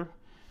here,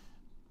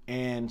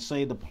 and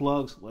say the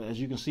plugs, as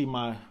you can see,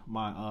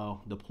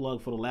 the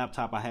plug for the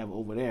laptop I have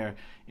over there,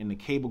 and the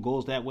cable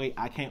goes that way,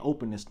 I can't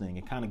open this thing.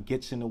 It kind of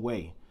gets in the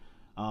way.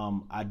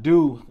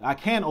 I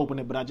can open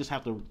it, but I just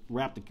have to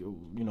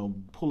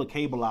pull the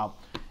cable out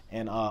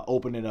and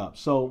open it up.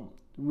 So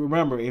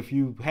remember, if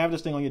you have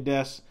this thing on your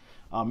desk,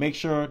 make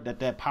sure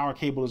that power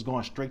cable is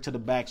going straight to the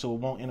back so it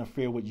won't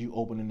interfere with you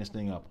opening this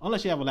thing up,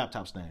 unless you have a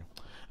laptop stand.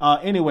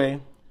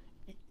 Anyway,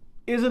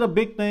 is it a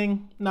big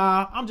thing?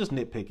 Nah, I'm just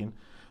nitpicking.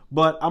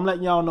 But I'm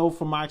letting y'all know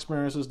from my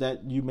experiences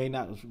that you may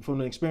not, from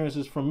the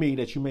experiences from me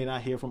that you may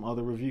not hear from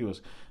other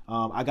reviewers.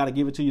 I got to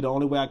give it to you the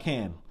only way I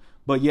can.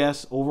 But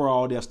yes,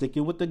 overall, they're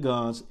sticking with the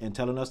guns and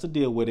telling us to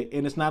deal with it.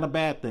 And it's not a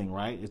bad thing,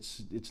 right?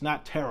 It's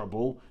not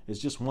terrible. It's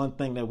just one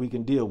thing that we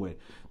can deal with.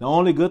 The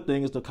only good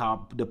thing is the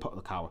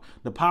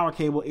power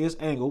cable is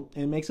angled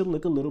and makes it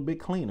look a little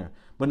bit cleaner.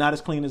 But not as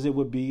clean as it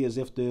would be as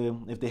if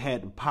they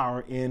had the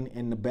power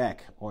in the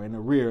back or in the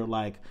rear,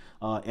 like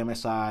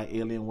MSI,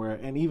 Alienware,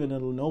 and even the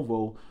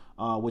Lenovo,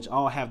 which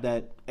all have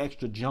that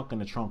extra junk in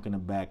the trunk in the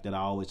back that I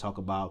always talk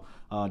about,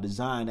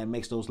 design that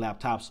makes those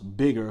laptops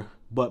bigger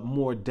but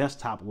more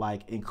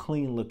desktop-like and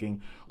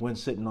clean-looking when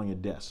sitting on your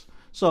desk.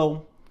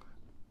 So,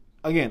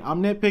 again,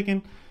 I'm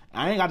nitpicking.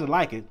 I ain't got to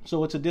like it,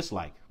 so it's a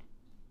dislike.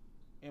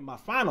 And my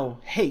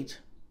final hate,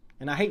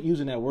 and I hate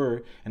using that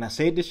word, and I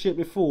said this shit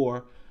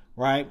before,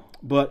 right?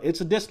 But it's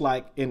a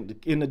dislike in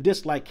the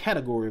dislike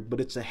category,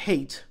 but it's a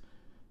hate.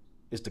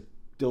 It's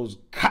those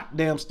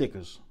goddamn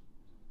stickers.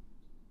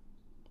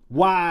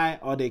 Why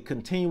are they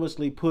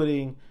continuously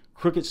putting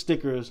crooked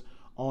stickers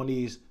on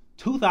these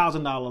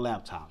 $2,000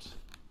 laptops?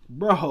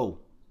 Bro,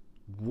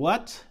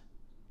 what?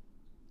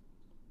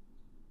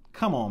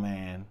 Come on,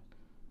 man.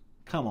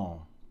 Come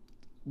on.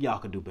 Y'all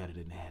can do better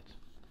than that.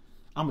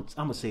 I'm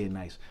gonna say it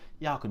nice.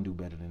 Y'all can do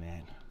better than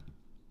that.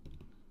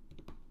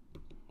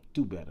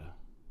 Do better.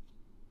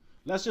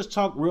 Let's just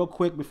talk real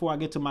quick before I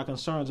get to my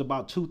concerns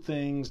about two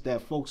things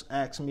that folks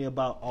ask me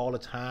about all the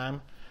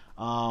time.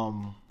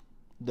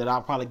 That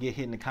I'll probably get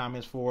hit in the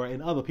comments for,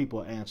 and other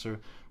people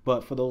answer.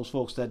 But for those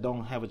folks that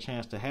don't have a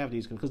chance to have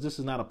these, because this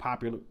is not a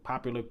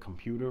popular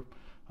computer,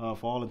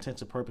 for all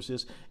intents and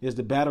purposes, is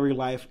the battery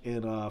life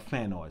and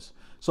fan noise.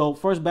 So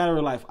first,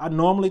 battery life. I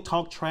normally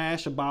talk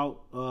trash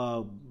about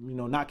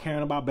not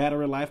caring about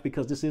battery life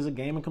because this is a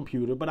gaming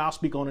computer, but I'll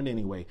speak on it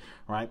anyway,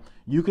 right?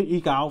 You can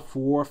eke out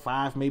 4,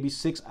 5, maybe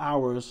 6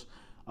 hours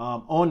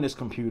on this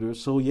computer.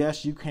 So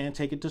yes, you can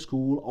take it to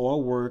school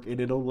or work and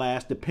it'll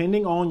last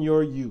depending on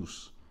your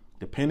use.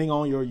 Depending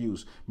on your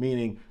use,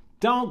 meaning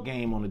don't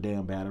game on the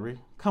damn battery.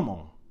 Come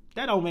on,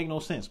 that don't make no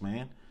sense,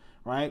 man.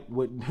 Right?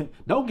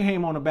 Don't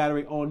game on the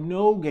battery on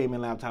no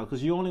gaming laptop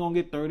because you're only gonna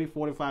get 30,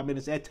 45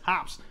 minutes at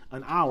tops,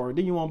 an hour.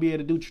 Then you won't be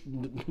able to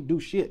do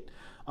shit.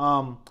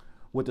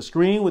 With the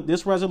screen with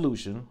this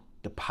resolution,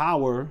 the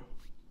power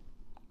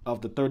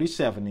of the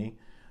 3070,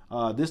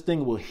 this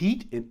thing will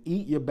heat and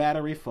eat your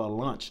battery for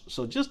lunch.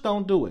 So just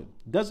don't do it.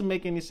 Doesn't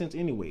make any sense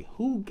anyway.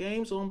 Who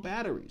games on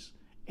batteries?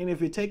 And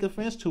if you take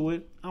offense to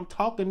it, I'm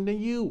talking to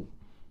you.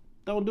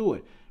 Don't do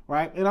it,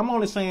 right? And I'm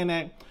only saying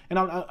that, and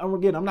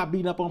I'm not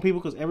beating up on people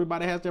because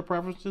everybody has their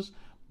preferences.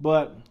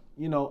 But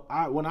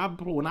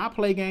when I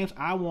play games,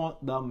 I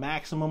want the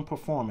maximum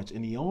performance,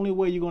 and the only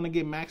way you're going to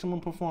get maximum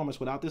performance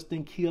without this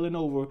thing keeling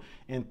over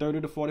in 30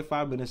 to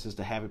 45 minutes is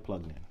to have it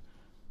plugged in.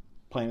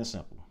 Plain and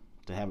simple,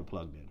 to have it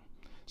plugged in.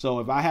 So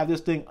if I have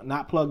this thing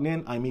not plugged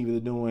in, I'm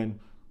either doing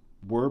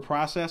word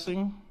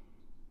processing,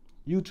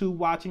 YouTube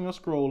watching or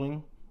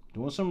scrolling,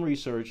 doing some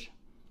research,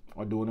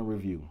 or doing a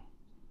review.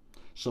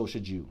 So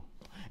should you.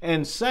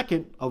 And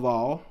second of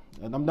all,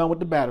 and I'm done with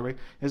the battery,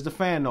 is the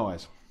fan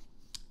noise.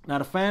 Now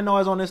the fan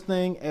noise on this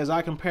thing, as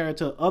I compare it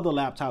to other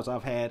laptops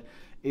I've had,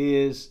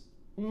 is,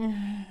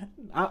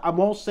 I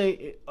won't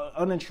say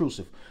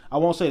unintrusive. I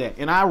won't say that.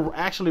 And I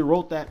actually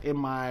wrote that in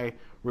my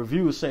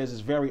review. It says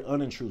it's very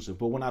unintrusive.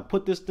 But when I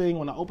put this thing,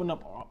 when I open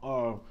up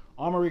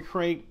Armory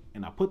Crate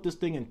and I put this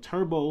thing in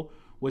turbo,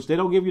 which they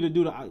don't give you to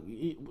do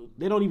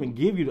they don't even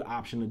give you the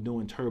option of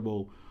doing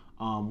turbo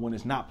when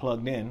it's not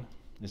plugged in.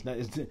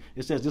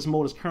 It says this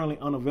mode is currently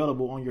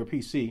unavailable on your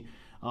PC.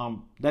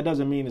 That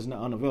doesn't mean it's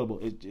not unavailable.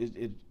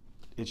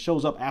 It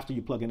shows up after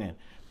you plug it in.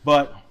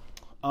 But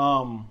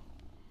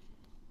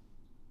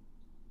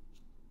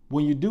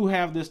when you do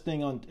have this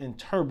thing in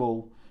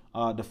turbo,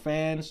 the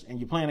fans, and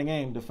you're playing a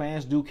game, the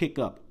fans do kick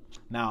up.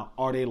 Now,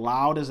 are they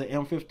loud as the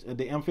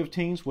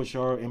M15s, which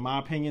are, in my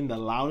opinion, the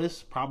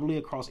loudest probably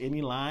across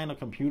any line of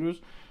computers?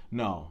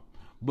 No,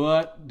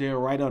 but they're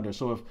right under.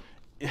 So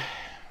if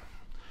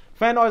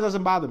fan noise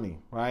doesn't bother me,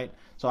 right?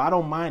 So I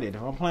don't mind it.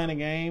 If I'm playing a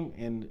game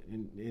and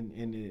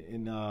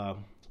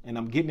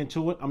I'm getting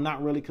into it, I'm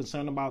not really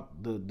concerned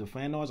about the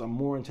fan noise. I'm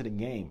more into the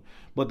game.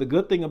 But the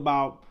good thing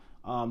about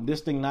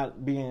this thing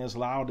not being as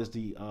loud as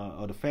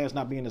or the fans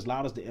not being as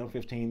loud as the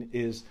M15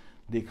 is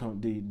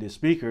the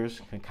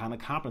speakers can kind of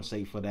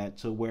compensate for that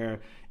to where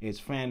it's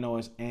fan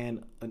noise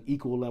and an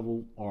equal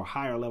level or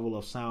higher level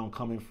of sound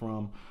coming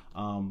from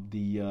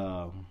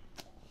the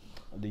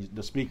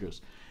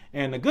speakers.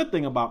 And the good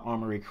thing about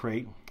Armory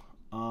Crate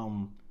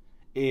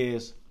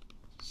is,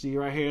 see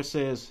right here it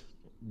says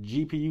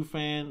GPU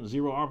fan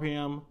 0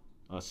 RPM,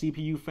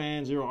 CPU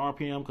fan 0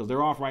 RPM, because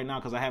they're off right now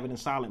because I have it in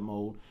silent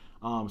mode.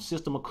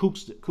 System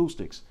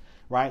acoustics,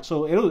 right?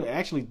 So it'll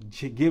actually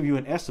give you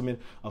an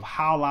estimate of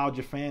how loud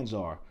your fans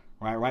are,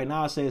 right? Right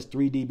now it says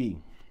 3 dB,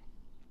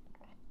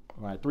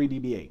 right? 3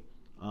 dBA.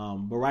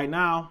 But right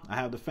now I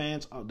have the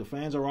fans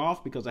are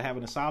off because I have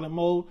it in silent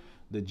mode.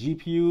 The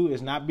GPU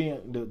is not being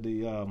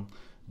the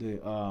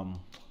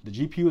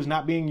GPU is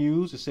not being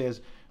used. It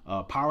says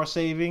power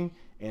saving,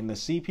 and the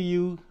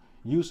CPU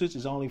usage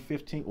is only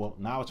 15. Well,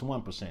 now it's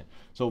 1%.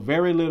 So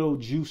very little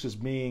juice is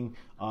being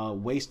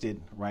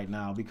wasted right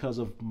now because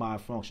of my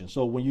function.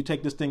 So when you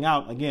take this thing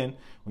out, again,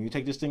 when you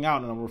take this thing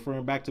out, and I'm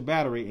referring back to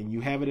battery, and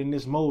you have it in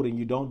this mode and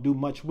you don't do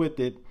much with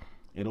it,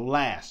 it'll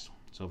last.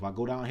 So if I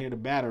go down here to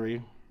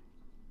battery,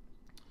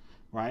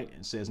 right,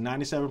 it says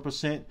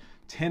 97%,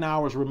 10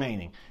 hours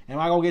remaining. Am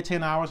I gonna get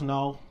 10 hours?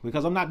 No,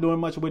 because I'm not doing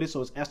much with it,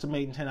 so it's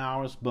estimating 10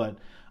 hours, but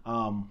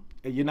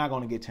you're not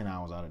gonna get 10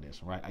 hours out of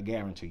this, right? I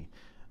guarantee you.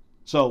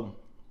 So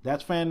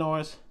that's fan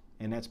noise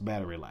and that's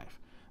battery life.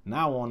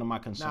 Now on to my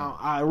concerns. Now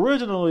I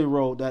originally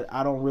wrote that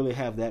I don't really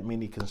have that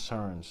many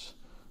concerns,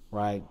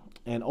 right?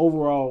 And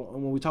overall,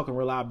 when we're talking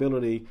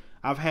reliability,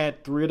 I've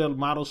had 3 of the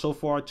models so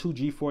far, 2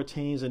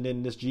 G14s and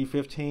then this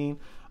G15,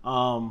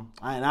 and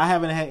I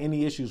haven't had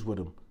any issues with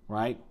them,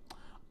 right?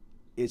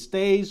 It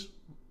stays,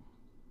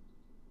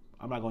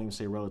 I'm not going to even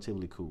say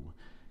relatively cool.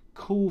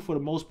 Cool for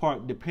the most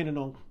part, depending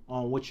on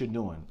what you're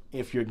doing.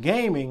 If you're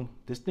gaming,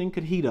 this thing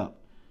could heat up.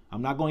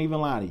 I'm not going to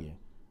even lie to you,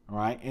 all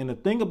right? And the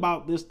thing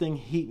about this thing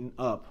heating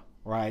up,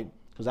 right,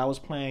 because I was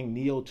playing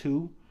Neo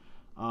 2,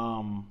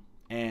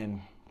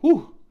 and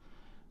whew,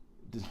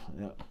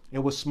 it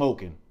was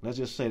smoking. Let's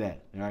just say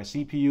that, all right?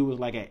 CPU was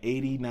like at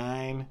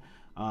 89,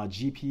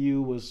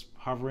 GPU was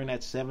hovering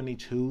at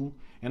 72,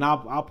 and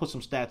I'll put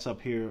some stats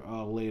up here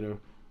later,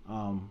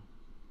 to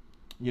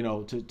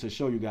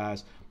show you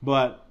guys.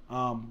 But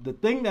the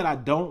thing that I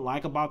don't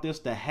like about this,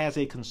 that has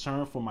a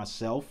concern for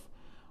myself,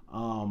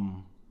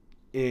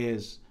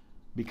 is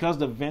because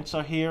the vents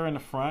are here in the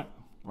front,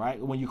 right?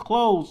 When you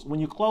close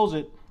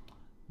it,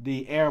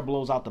 the air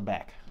blows out the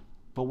back.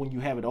 But when you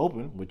have it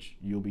open, which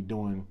you'll be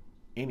doing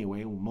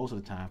anyway most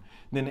of the time,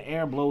 then the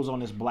air blows on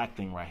this black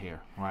thing right here,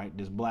 right?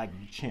 This black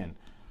chin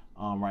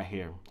right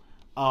here.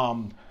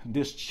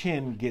 This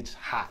chin gets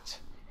hot.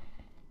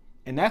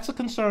 And that's a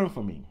concern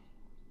for me,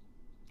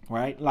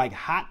 right? Like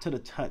hot to the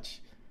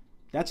touch.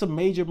 That's a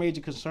major,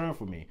 major concern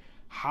for me.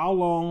 How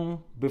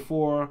long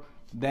before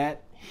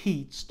that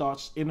heat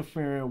starts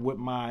interfering with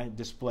my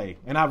display?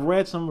 And I've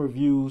read some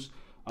reviews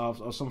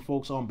of some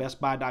folks on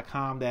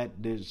bestbuy.com that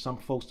there's some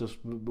folks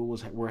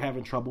that were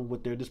having trouble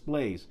with their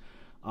displays.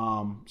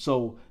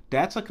 So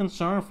that's a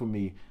concern for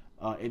me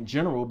in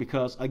general,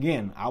 because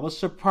again, I was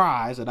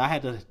surprised that I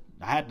had to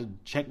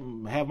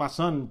have my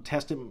son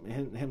test it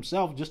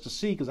himself just to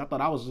see, because I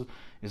thought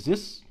is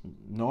this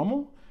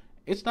normal?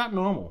 It's not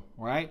normal,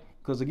 right?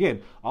 Because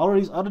again, all of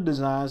these other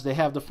designs, they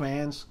have the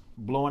fans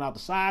blowing out the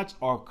sides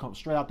or come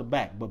straight out the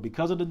back. But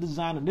because of the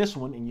design of this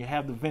one, and you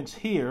have the vents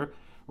here,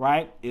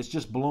 right, it's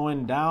just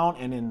blowing down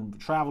and then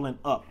traveling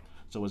up.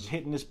 So it's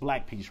hitting this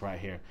black piece right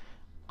here.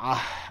 I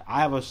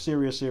have a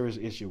serious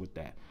issue with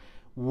that.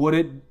 Would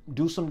it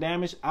do some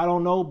damage? I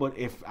don't know, but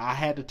if I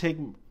had to take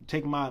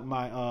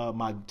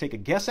a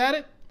guess at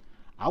it,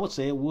 I would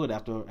say it would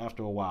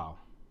after a while.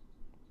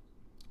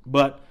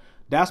 But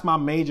that's my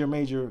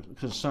major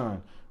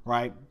concern,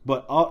 right?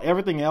 But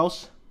everything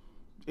else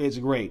is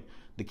great.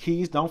 The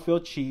keys don't feel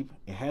cheap.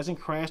 It hasn't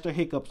crashed or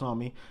hiccups on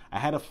me. I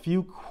had a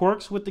few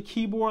quirks with the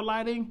keyboard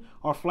lighting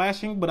or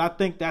flashing, but I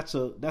think that's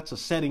a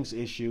settings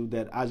issue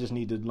that I just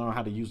need to learn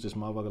how to use this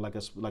motherfucker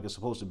like it's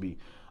supposed to be.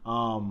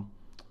 Because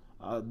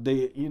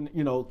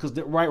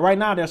right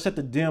now they're set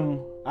to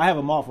dim. I have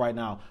them off right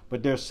now,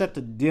 but they're set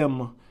to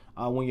dim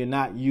when you're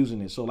not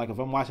using it. So like if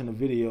I'm watching a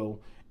video,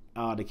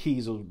 the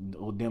keys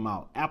will dim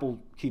out. Apple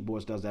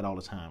keyboards does that all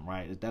the time,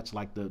 right? That's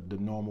like the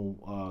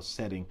normal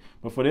setting.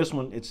 But for this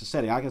one, it's a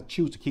setting. I can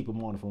choose to keep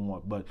them on if I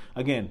want. But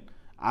again,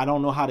 I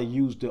don't know how to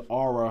use the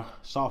Aura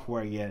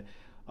software yet,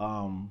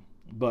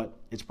 but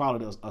it's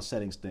probably a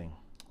settings thing.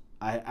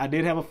 I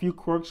did have a few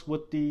quirks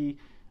with the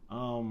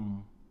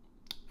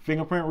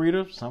fingerprint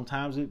reader.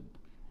 Sometimes it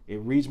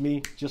reads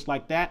me just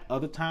like that.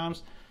 Other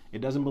times,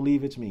 it doesn't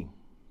believe it's me.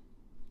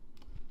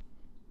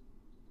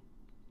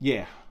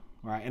 Yeah.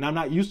 Right, and I'm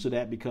not used to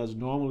that, because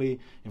normally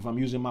if I'm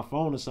using my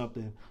phone or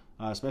something,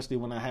 especially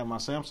when I have my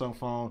Samsung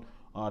phone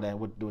that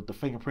with the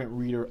fingerprint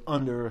reader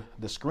under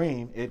the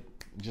screen, it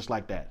just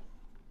like that.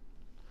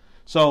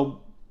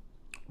 So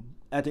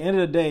at the end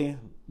of the day,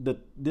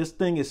 this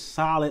thing is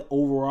solid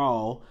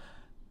overall.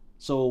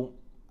 So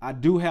I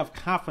do have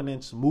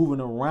confidence moving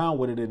around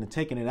with it and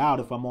taking it out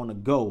if I'm on the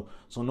go.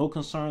 So no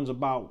concerns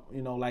about,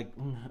 and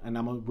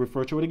I'm going to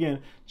refer to it again,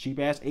 cheap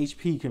ass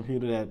HP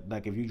computer that,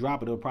 like, if you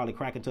drop it, it'll probably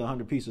crack into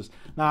 100 pieces.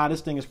 Nah,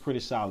 this thing is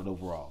pretty solid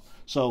overall.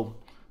 So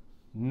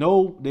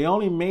no, the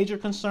only major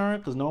concern,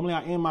 because normally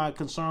I end my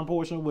concern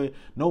portion with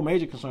no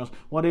major concerns.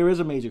 Well, there is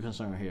a major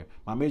concern here.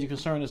 My major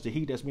concern is the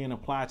heat that's being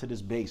applied to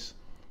this base.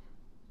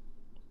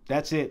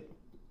 That's it.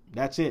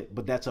 That's it.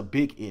 But that's a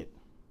big it.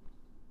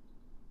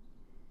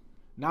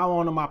 Now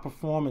on to my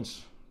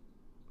performance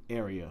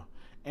area,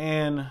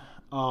 and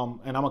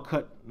I'm gonna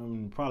cut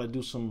and probably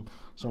do some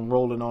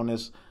rolling on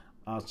this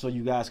so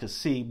you guys can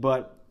see.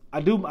 But I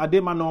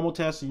did my normal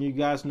test, and you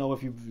guys know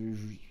if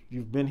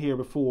you've been here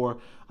before,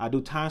 I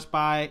do Time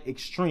Spy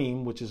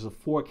Extreme, which is a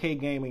 4K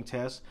gaming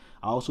test.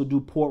 I also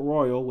do Port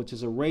Royal, which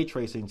is a ray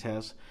tracing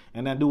test,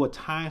 and I do a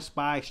Time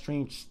Spy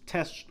Extreme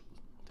test.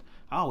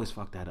 I always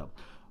fuck that up.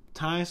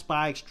 Time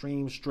Spy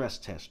Extreme stress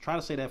test. Try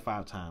to say that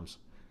 5 times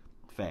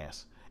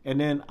fast. And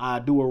then I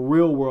do a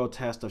real world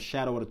test of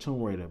Shadow of the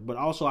Tomb Raider. But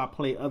also I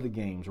play other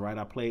games, right?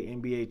 I play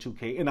NBA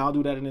 2K, and I'll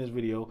do that in this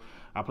video.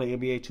 I play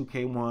NBA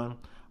 2K1.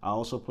 I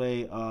also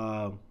play,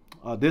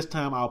 this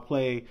time I'll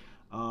play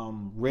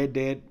Red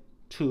Dead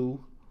 2,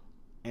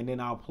 and then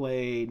I'll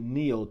play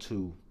Neo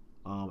 2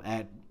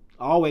 at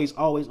always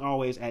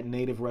at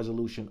native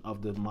resolution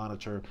of the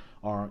monitor,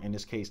 or in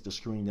this case, the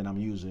screen that I'm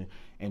using,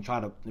 and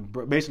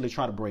basically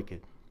try to break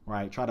it,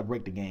 right? Try to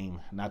break the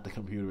game, not the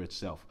computer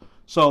itself.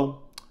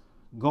 So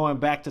going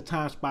back to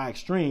Time Spy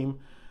Extreme,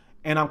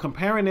 and I'm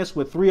comparing this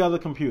with 3 other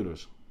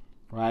computers,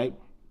 right?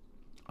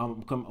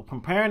 I'm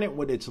comparing it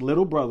with its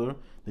little brother,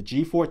 the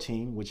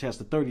G14, which has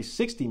the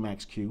 3060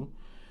 Max-Q.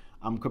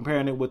 I'm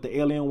comparing it with the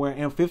Alienware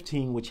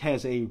M15, which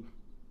has a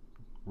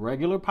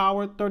regular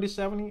power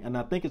 3070, and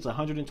I think it's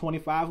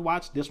 125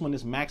 watts. This one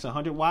is max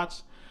 100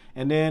 watts.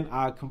 And then,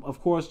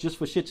 of course, just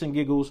for shits and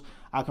giggles,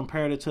 I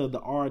compared it to the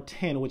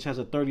R10, which has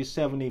a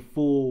 3070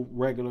 full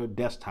regular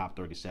desktop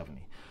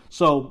 3070.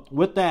 So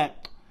with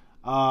that,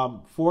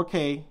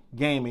 4K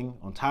gaming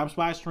on Time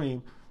Spy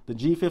Stream, the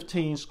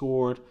G15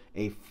 scored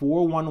a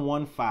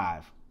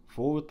 4115,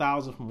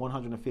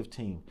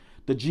 4,115.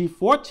 The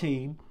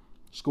G14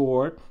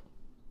 scored,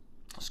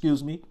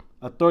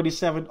 a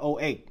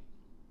 3708.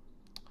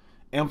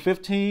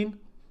 M15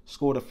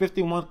 scored a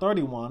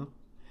 5131,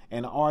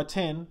 and the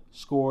R10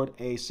 scored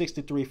a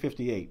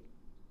 6358.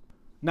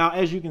 Now,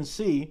 as you can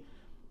see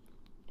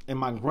in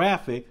my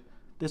graphic,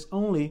 there's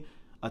only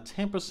a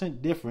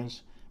 10%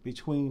 difference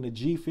between the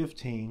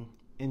G15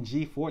 and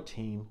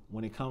G14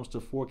 when it comes to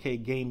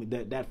 4K gaming,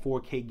 that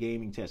 4K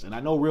gaming test. And I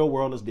know real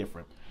world is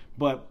different,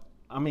 but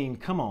I mean,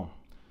 come on.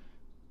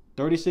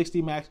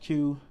 3060 Max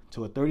Q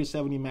to a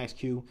 3070 Max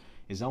Q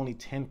is only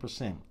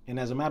 10%. And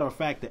as a matter of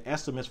fact, the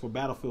estimates for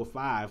Battlefield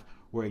 5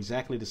 were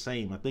exactly the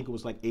same. I think it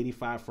was like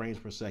 85 frames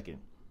per second.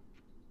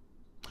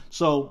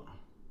 So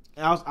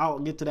I'll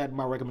get to that in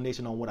my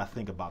recommendation on what I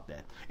think about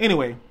that.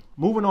 Anyway,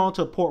 moving on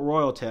to Port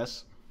Royal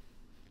tests.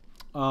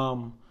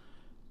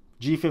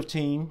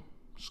 G15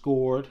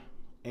 scored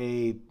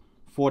a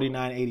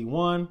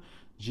 4981.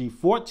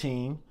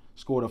 G14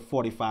 scored a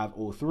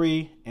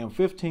 4503.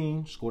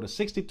 M15 scored a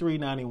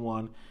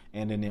 6391.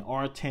 And then the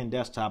R10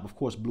 desktop, of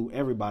course, blew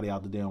everybody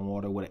out the damn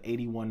water with an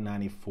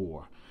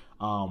 8194.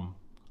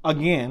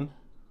 Again,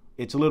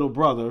 its little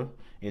brother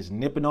is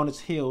nipping on its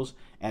heels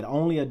at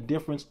only a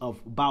difference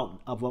of about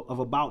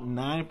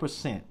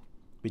 9%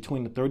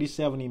 between the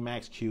 3070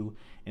 Max Q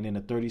and then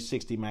the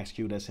 3060 Max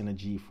Q that's in the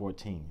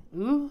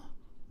G14.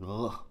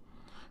 Ugh.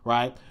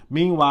 Right?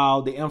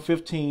 Meanwhile, the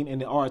M15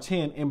 and the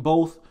R10 in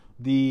both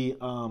the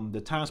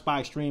Time Spy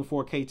Extreme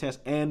 4K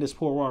test and this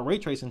Port Royal ray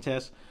tracing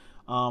test,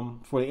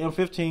 for the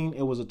M15,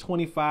 it was a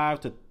 25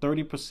 to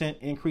 30%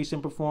 increase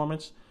in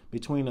performance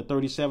between the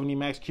 3070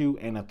 Max Q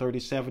and the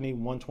 3070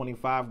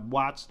 125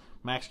 watts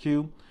Max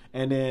Q,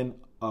 and then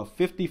a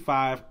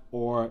 55,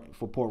 or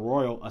for Port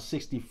Royal, a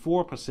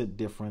 64%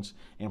 difference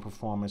in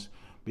performance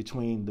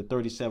between the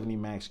 3070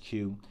 Max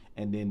Q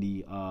and then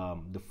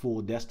the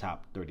full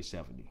desktop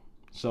 3070.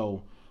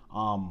 So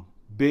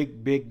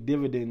big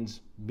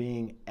dividends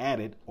being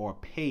added or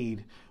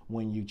paid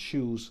when you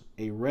choose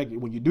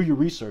when you do your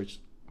research,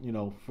 you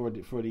know, for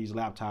these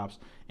laptops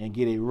and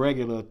get a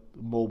regular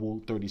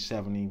mobile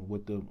 3070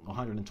 with the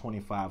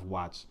 125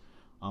 watts.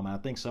 And I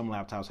think some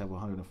laptops have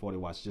 140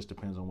 watts. Just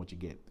depends on what you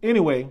get.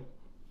 Anyway,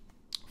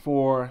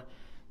 for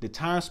the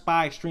Time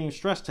Spy Extreme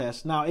stress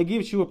test, now it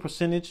gives you a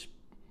percentage,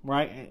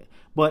 right?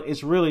 But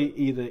it's really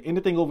either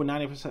anything over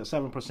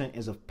 97%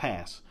 is a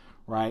pass,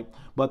 right?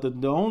 But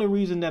the only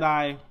reason that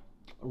I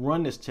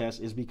run this test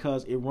is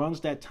because it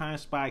runs that Time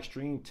Spy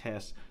Extreme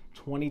test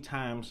 20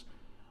 times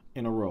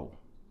in a row,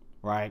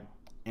 right?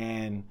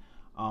 And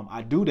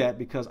I do that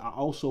because I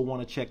also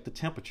want to check the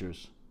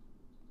temperatures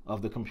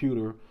of the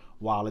computer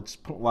while it's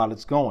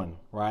going,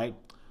 right?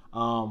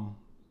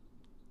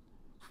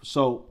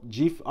 So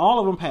all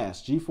of them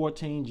passed.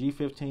 G14,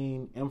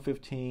 G15,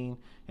 M15,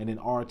 and then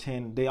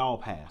R10, they all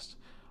passed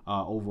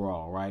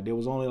overall, right? There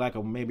was only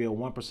like maybe a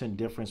 1%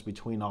 difference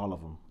between all of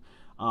them.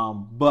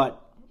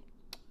 But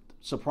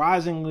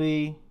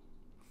surprisingly,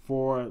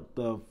 for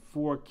the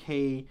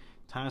 4K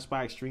Time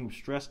Spy Extreme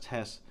stress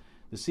test,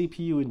 the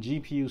CPU and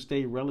GPU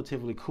stayed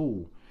relatively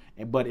cool.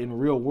 But in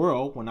real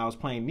world, when I was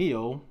playing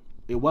Neo,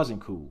 it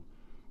wasn't cool.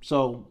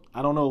 So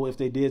I don't know if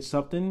they did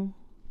something.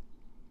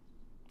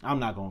 I'm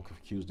not going to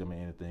confuse them or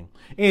anything.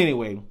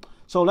 Anyway,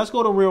 so let's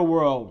go to real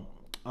world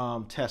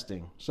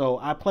testing. So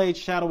I played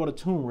Shadow of the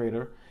Tomb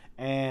Raider,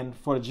 and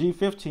for the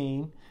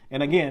G15,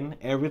 and again,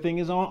 everything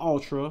is on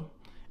Ultra,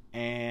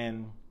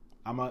 and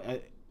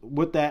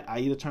with that, I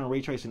either turn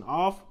ray tracing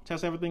off,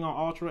 test everything on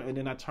Ultra, and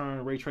then I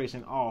turn ray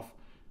tracing on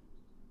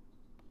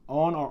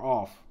or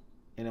off,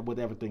 and with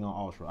everything on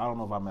Ultra. I don't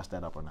know if I messed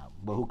that up or not,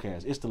 but who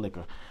cares? It's the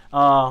liquor.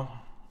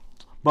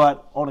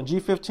 But on a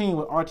G15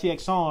 with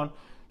RTX on,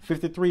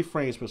 53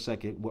 frames per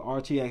second. With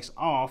RTX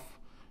off,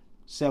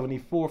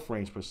 74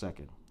 frames per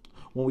second.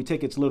 When we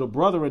take its little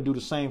brother and do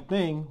the same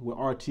thing with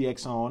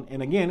RTX on,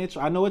 and again,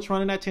 I know it's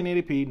running at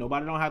 1080p.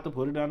 Nobody don't have to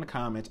put it down in the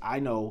comments. I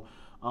know.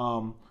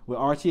 With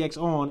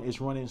RTX on, it's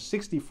running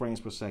 60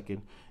 frames per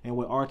second, and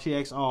with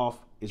RTX off,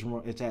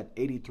 it's at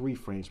 83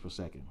 frames per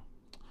second.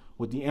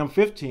 With the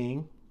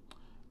M15,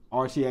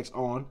 RTX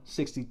on,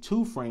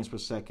 62 frames per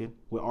second.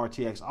 With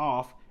RTX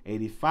off,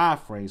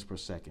 85 frames per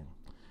second.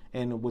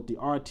 And with the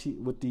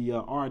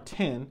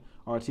R10,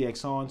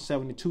 RTX on,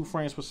 72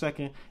 frames per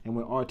second, and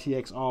with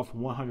RTX off,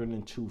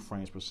 102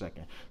 frames per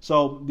second.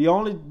 So the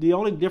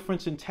only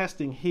difference in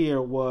testing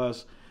here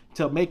was,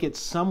 to make it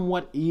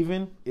somewhat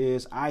even,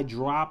 is I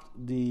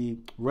dropped the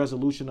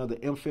resolution of the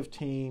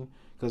M15,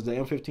 because the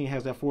M15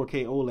 has that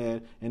 4K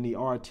OLED, and the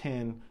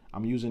R10,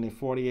 I'm using a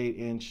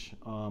 48-inch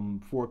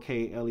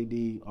 4K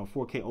LED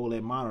or 4K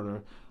OLED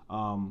monitor.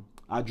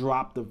 I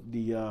dropped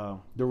the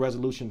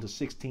resolution to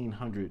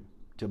 1600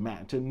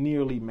 to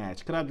nearly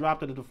match. Could I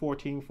drop it to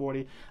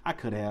 1440? I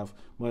could have,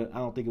 but I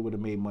don't think it would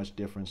have made much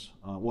difference.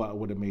 Well, it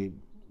would have made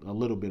a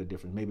little bit of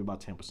difference, maybe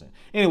about 10%.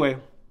 Anyway,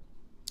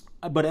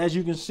 but as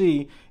you can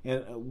see,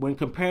 when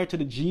compared to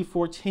the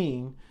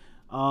G14,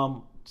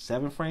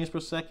 7 frames per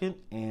second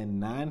and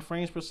 9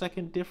 frames per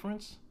second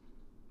difference.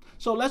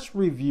 So let's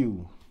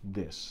review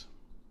this,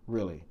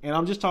 really. And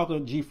I'm just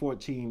talking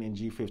G14 and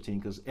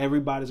G15 because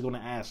everybody's going to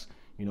ask,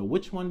 You know,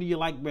 which one do you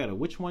like better?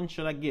 Which one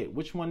should I get?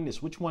 Which one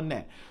this? Which one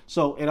that?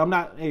 So, and I'm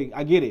not, hey,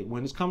 I get it.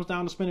 When it comes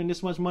down to spending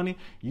this much money,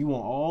 you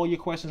want all your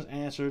questions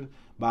answered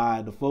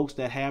by the folks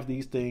that have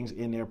these things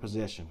in their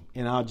possession.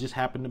 And I just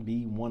happen to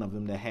be one of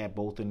them that had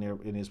both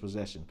in his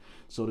possession.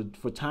 So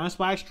for Time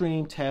Spy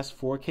Extreme test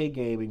 4K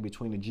gaming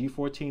between the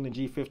G14 and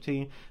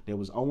G15, there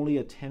was only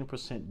a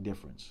 10%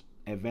 difference.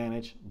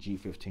 Advantage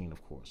G15,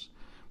 of course.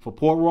 For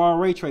Port Royal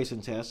ray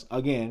tracing tests,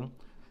 again,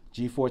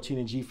 G14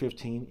 and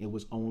G15, it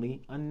was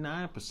only a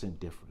 9%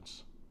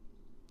 difference.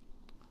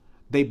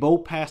 They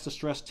both passed the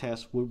stress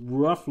test with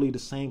roughly the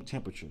same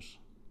temperatures.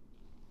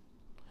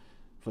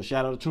 For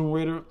Shadow the Tomb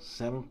Raider,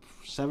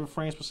 7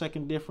 frames per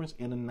second difference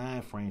and a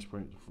 9 frames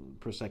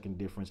per second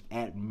difference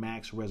at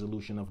max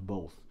resolution of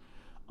both.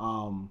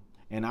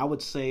 And I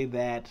would say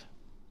that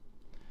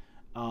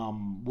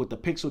with the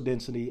pixel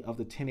density of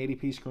the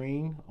 1080p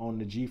screen on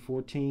the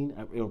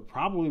G14, it'll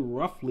probably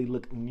roughly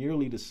look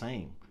nearly the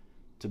same,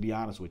 to be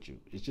honest with you.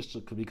 It's just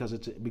because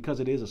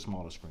it is a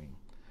smaller screen.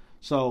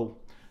 So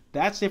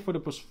that's it for the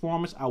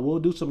performance. I will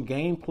do some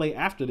gameplay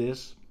after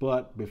this,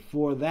 but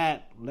before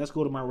that, let's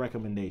go to my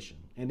recommendation.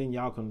 And then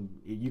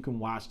you can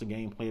watch the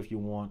gameplay if you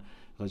want,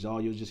 because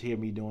all you'll just hear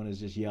me doing is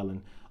just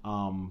yelling.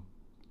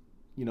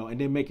 You know, and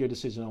then make your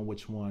decision on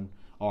which one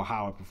or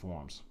how it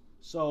performs.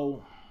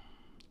 So,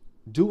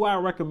 do I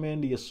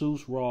recommend the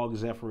ASUS ROG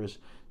Zephyrus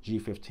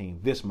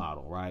G15, this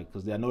model, right?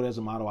 Because I know there's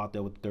a model out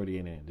there with the 30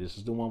 in it. This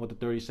is the one with the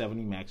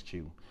 3070 Max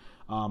Q.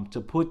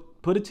 To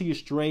put it to you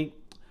straight,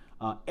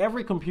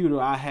 every computer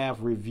I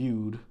have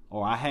reviewed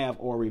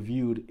or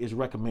reviewed is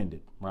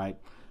recommended, right?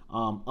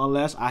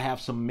 Unless I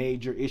have some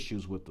major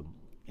issues with them.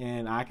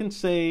 And I can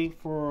say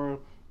for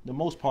the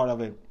most part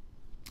of it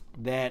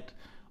that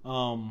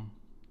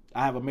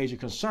I have a major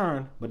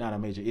concern, but not a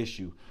major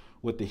issue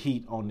with the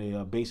heat on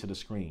the base of the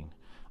screen.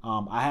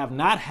 I have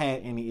not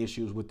had any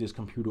issues with this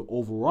computer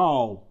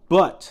overall,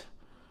 but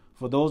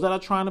for those that are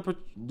trying to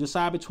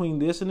decide between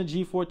this and the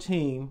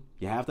G14,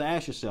 you have to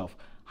ask yourself,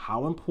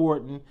 how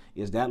important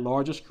is that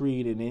larger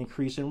screen and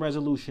increase in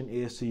resolution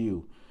is to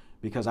you?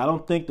 Because I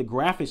don't think the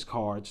graphics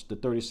cards, the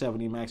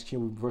 3070 Max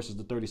Q versus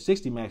the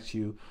 3060 Max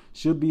Q,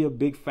 should be a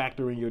big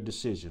factor in your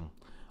decision.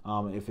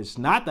 If it's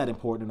not that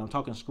important, and I'm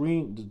talking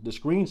the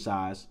screen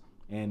size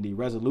and the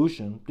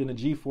resolution, then the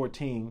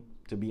G14,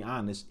 to be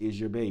honest, is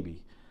your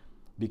baby.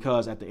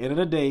 Because at the end of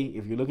the day,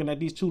 if you're looking at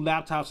these two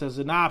laptops as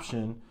an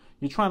option,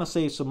 you're trying to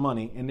save some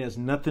money, and there's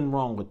nothing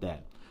wrong with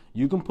that.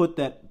 You can put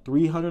that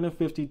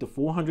 $350 to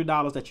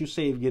 $400 that you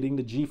save getting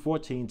the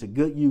G14 to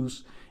good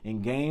use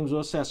in games or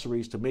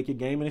accessories to make your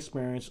gaming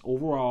experience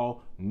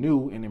overall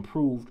new and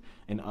improved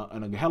and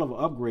a hell of an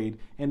upgrade,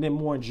 and then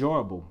more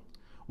enjoyable.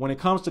 When it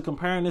comes to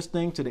comparing this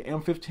thing to the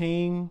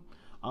M15,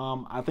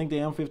 I think the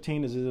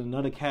M15 is in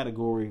another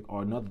category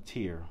or another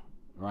tier,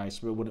 right?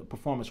 So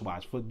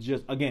performance-wise, for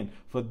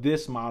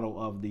this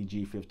model of the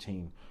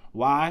G15.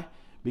 Why?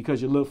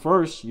 Because you're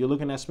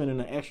looking at spending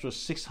an extra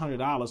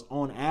 $600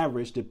 on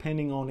average,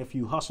 depending on if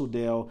you hustle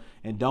Dell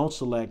and don't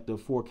select the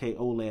 4K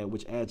OLED,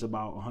 which adds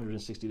about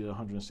 160 to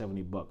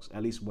 170 bucks,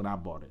 at least when I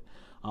bought it.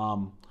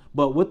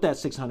 But with that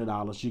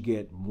 $600, you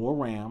get more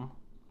RAM,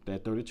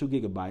 that 32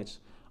 gigabytes,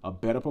 a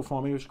better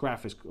performing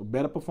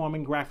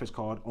graphics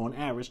card on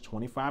average,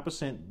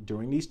 25%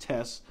 during these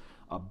tests,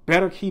 a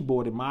better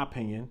keyboard in my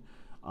opinion.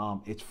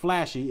 It's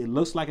flashy. It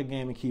looks like a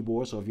gaming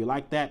keyboard, so if you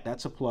like that,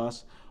 that's a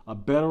plus. A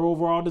better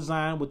overall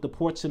design with the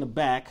ports in the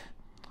back.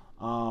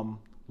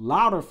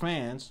 Louder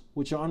fans,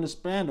 which are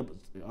understandable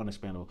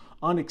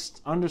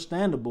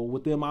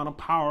with the amount of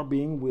power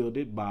being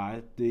wielded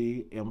by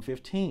the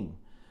M15.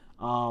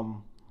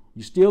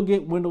 You still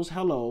get Windows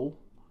Hello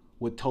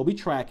with Tobii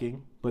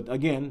tracking, but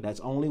again, that's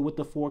only with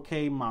the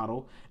 4K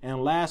model.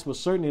 And last but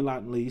certainly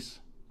not least,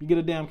 you get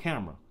a damn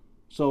camera.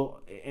 So,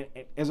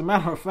 as a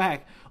matter of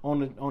fact, on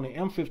the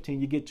M15,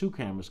 you get two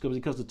cameras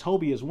because the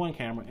Tobii is one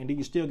camera, and then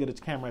you still get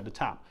its camera at the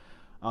top,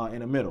 in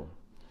the middle.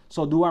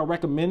 So, do I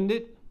recommend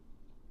it?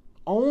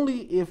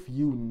 Only if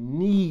you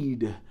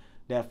need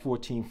that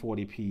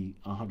 1440p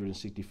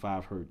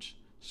 165 hertz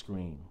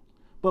screen.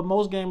 But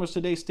most gamers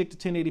today stick to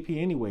 1080p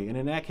anyway, and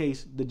in that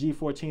case, the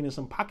G14 is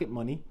some pocket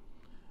money.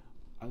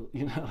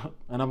 You know,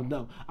 and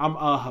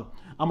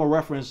I'm a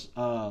reference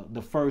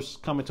the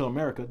first Coming to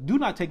America. Do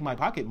not take my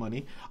pocket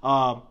money.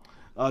 The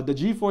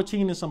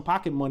G14 and some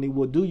pocket money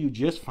will do you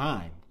just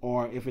fine.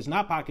 Or if it's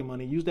not pocket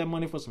money, use that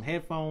money for some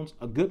headphones,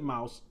 a good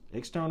mouse,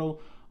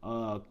 external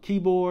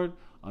keyboard,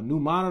 a new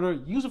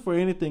monitor. Use it for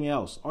anything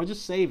else, or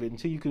just save it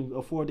until you can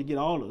afford to get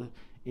all of it.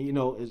 You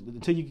know,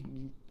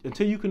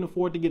 until you can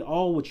afford to get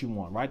all what you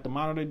want, right? The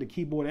monitor, the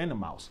keyboard, and the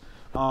mouse.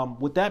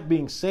 With that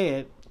being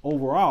said,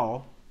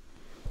 overall,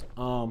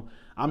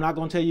 I'm not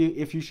going to tell you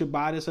if you should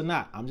buy this or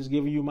not. I'm just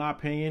giving you my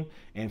opinion.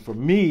 And for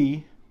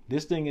me,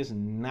 this thing is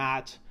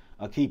not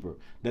a keeper.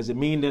 Does it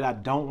mean that I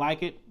don't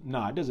like it?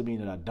 No, it doesn't mean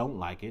that I don't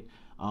like it.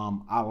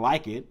 I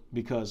like it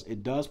because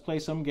it does play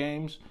some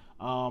games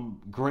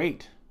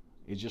great.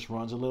 It just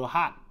runs a little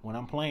hot when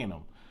I'm playing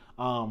them.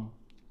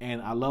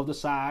 And I love the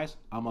size.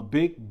 I'm a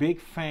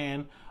big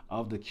fan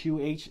of the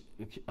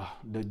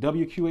the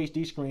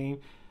WQHD screen.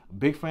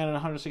 Big fan of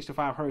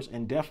 165 hertz,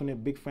 and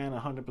definite big fan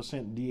of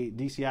 100%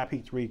 DCI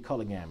Peak 3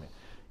 color gamut.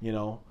 You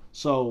know,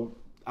 so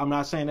I'm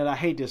not saying that I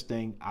hate this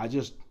thing. I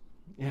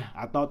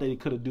thought they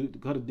could have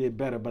did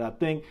better, but I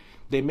think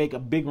they make a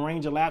big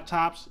range of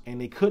laptops, and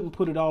they couldn't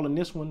put it all in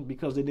this one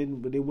because they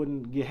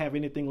wouldn't have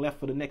anything left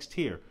for the next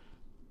tier.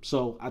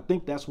 So I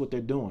think that's what they're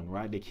doing,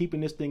 right? They're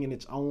keeping this thing in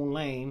its own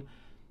lane,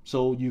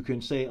 so you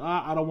can say,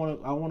 I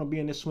want to be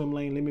in this swim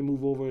lane. Let me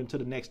move over into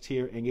the next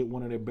tier and get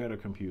one of their better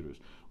computers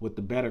with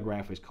the better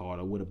graphics card,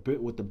 or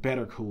with the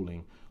better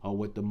cooling, or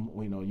with the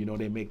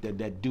they make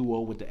that duo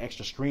with the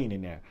extra screen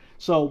in there.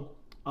 So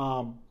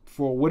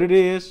for what it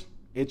is,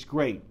 it's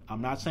great.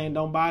 I'm not saying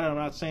don't buy it. I'm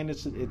not saying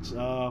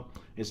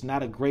it's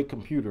not a great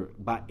computer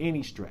by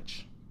any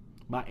stretch,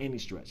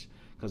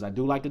 because I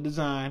do like the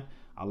design.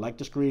 I like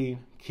the screen.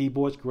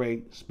 Keyboard's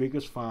great.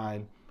 Speaker's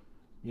fine.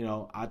 You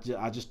know,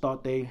 I just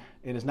thought and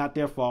it's not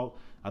their fault.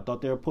 I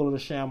thought they were pulling a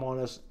sham on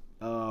us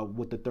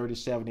with the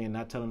 3070 and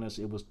not telling us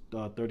it was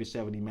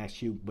 3070 Max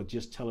Q, but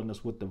just telling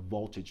us what the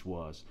voltage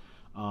was.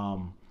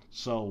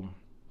 So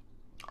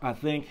I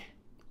think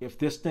if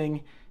this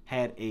thing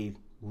had a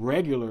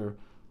regular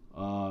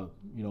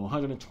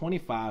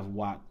 125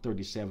 watt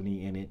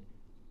 3070 in it,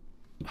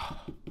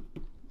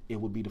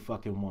 it would be the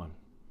fucking one.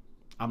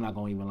 I'm not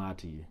gonna even lie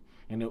to you.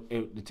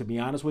 And to be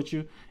honest with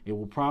you, it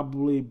will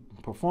probably,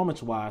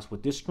 performance-wise,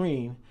 with this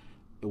screen,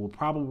 it will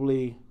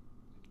probably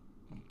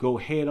go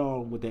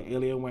head-on with the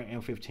Alienware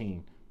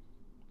M15.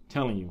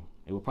 Telling you,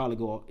 it will probably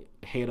go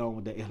head-on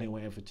with the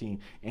Alienware M15,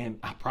 and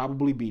I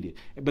probably beat it.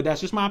 But that's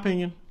just my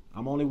opinion.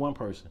 I'm only one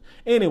person.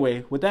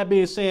 Anyway, with that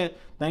being said,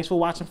 thanks for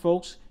watching,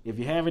 folks. If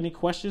you have any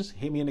questions,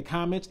 hit me in the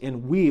comments,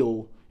 and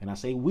and I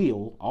say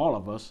we'll, all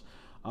of us,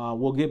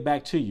 we'll get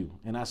back to you.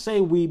 And I say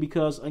we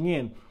because,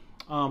 again,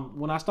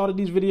 when I started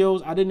these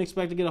videos, I didn't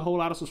expect to get a whole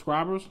lot of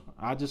subscribers.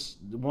 I just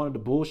wanted to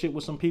bullshit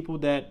with some people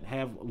that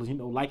have,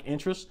 like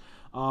interests.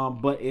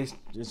 But it's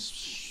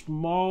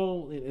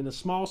small, in a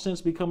small sense,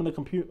 becoming a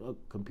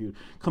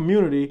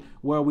community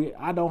where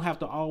I don't have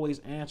to always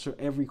answer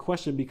every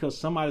question, because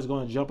somebody's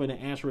going to jump in and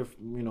answer it,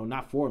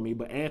 not for me,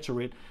 but answer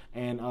it,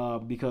 and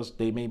because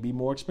they may be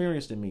more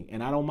experienced than me,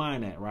 and I don't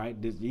mind that, right?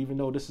 Even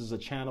though this is a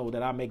channel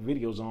that I make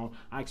videos on,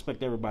 I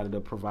expect everybody to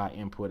provide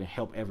input and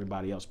help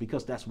everybody else,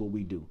 because that's what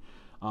we do.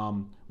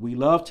 We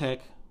love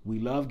tech, we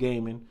love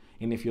gaming,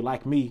 and if you're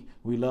like me,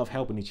 we love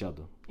helping each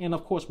other, and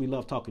of course we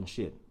love talking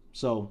shit.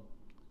 So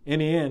in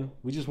the end,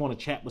 we just want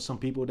to chat with some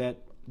people that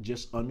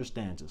just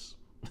understands us.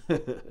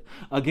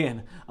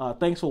 Again,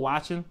 thanks for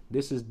watching.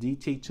 This is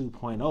DT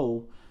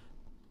 2.0.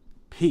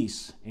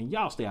 Peace, and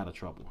y'all stay out of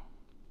trouble.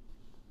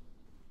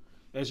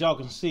 As y'all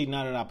can see,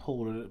 now that I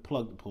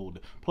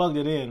plugged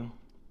it in,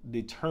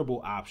 the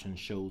turbo option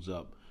shows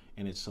up,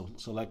 and it's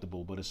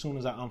selectable. But as soon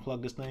as I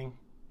unplug this thing,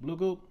 blue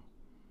goop,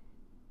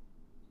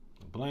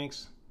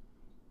 blanks,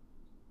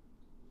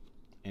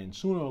 and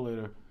sooner or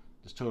later,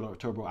 this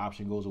turbo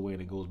option goes away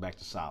and it goes back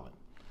to solid.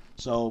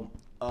 So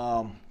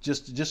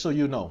just so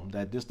you know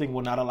that this thing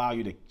will not allow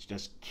you to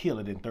just kill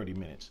it in 30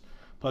 minutes.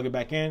 Plug it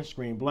back in,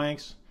 screen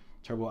blanks,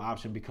 turbo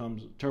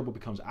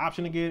becomes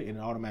option again, and it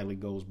automatically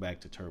goes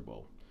back to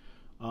turbo.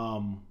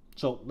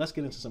 So let's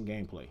get into some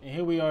gameplay. And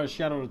here we are,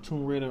 Shadow of the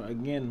Tomb Raider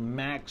again,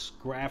 max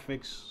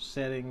graphics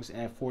settings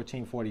at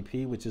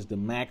 1440p, which is the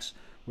max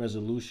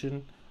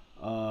resolution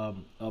of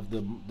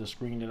the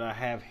screen that I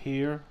have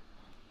here.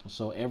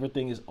 So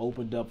everything is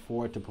opened up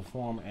for it to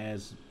perform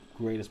as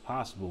great as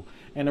possible.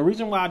 And the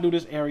reason why I do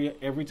this area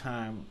every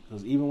time,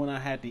 because even when I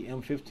had the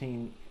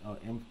M15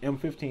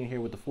 here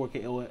with the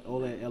 4K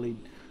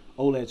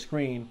OLED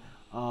screen,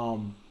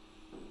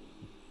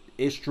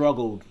 it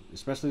struggled,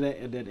 especially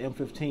that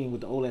M15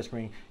 with the OLED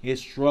screen. It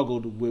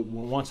struggled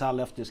once I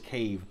left this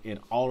cave, and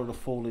all of the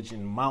foliage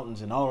and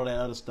mountains and all of that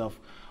other stuff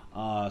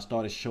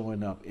started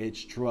showing up. It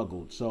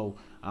struggled. So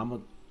I'm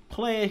gonna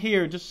play it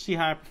here just to see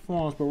how it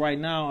performs, but right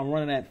now I'm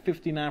running at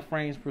 59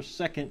 frames per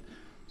second,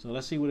 so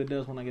let's see what it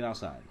does when I get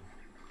outside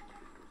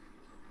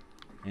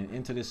and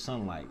into this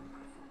sunlight.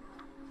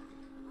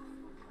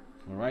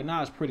 Well, right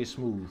now it's pretty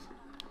smooth.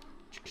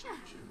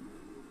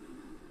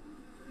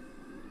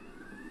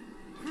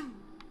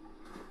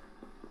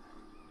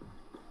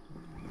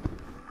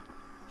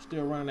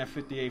 Still running at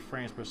 58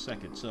 frames per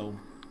second, so,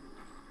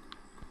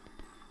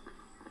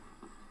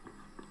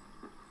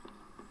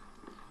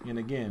 and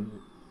again,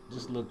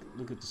 just look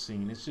at the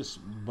scene. It's just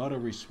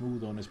buttery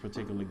smooth on this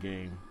particular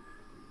game.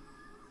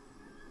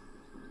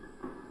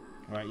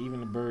 Right,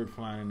 even the bird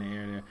flying in the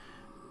air there,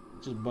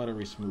 just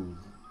buttery smooth.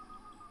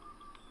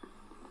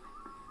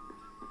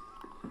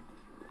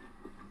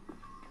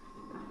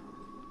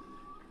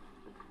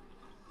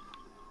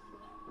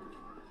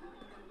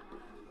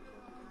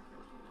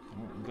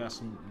 We got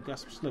some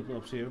slip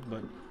ups here,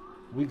 but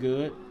we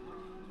good.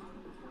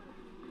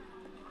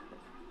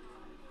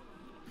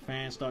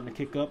 Fan starting to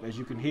kick up, as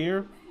you can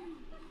hear.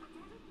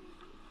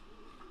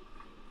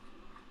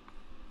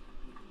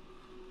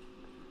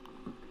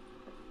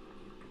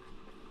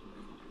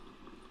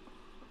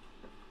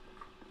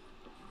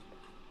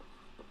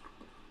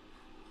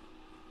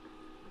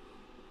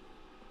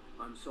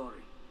 I'm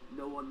sorry.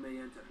 No one may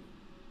enter.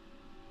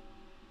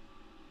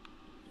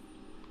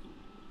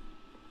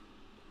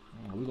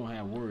 We're gonna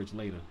have words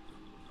later.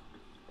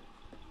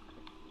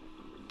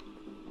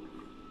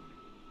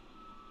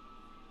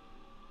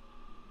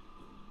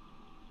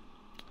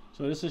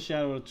 So this is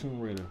Shadow of the Tomb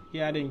Raider.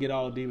 Yeah, I didn't get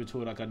all deep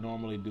into it like I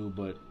normally do,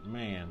 but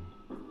man.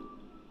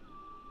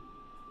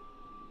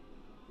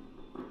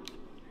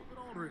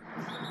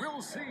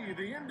 We'll see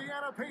the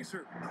Indiana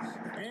Pacers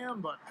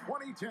and the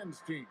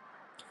 2010s team.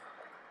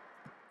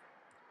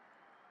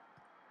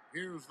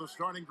 Here's the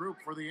starting group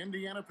for the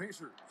Indiana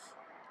Pacers.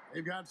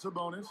 They've got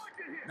Sabonis,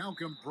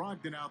 Malcolm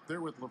Brogdon out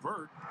there with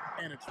LeVert,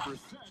 and it's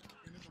Brissett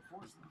into the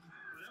force.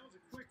 That was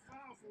a quick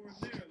foul for him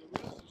there. The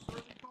refs are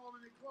certainly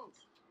calling it close.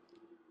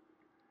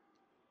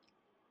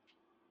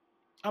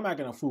 I'm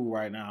acting a fool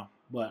right now,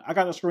 but I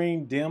got the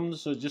screen dimmed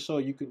so just so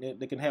you can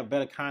they can have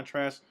better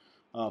contrast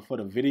for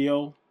the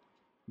video.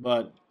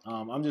 But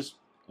I'm just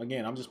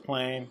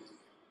playing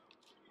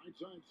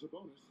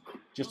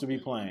just to be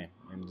playing,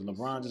 and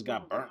LeBron just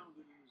got burnt.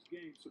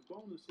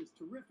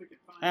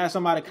 I had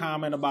somebody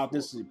comment about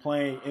this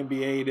playing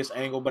NBA this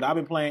angle, but I've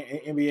been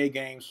playing NBA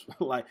games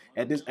like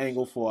at this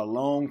angle for a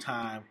long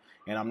time,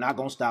 and I'm not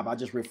gonna stop. I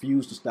just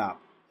refuse to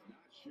stop.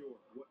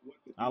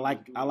 I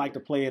like to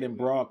play it in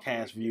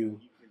broadcast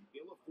view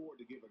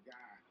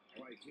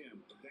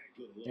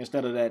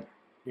instead of that,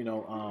 you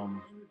know,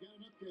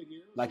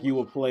 like you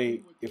would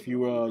play if you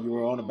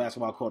were on the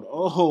basketball court.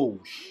 Oh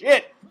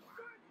shit!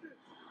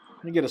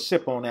 Let me get a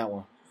sip on that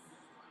one.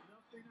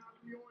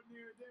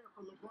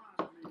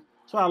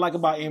 That's what I like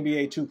about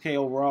NBA 2K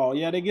overall.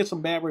 Yeah, they get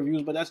some bad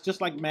reviews, but that's just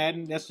like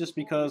Madden. That's just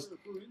because,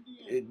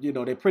 you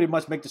know, they pretty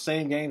much make the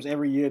same games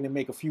every year and they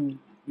make a few,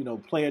 you know,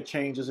 player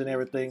changes and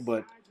everything.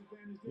 But,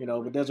 you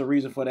know, but there's a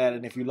reason for that.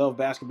 And if you love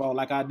basketball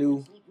like I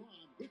do,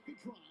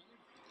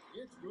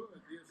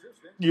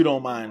 you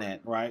don't mind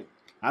that, right?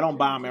 I don't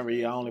buy them every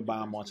year. I only buy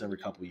them once every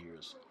couple of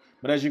years.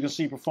 But as you can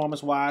see,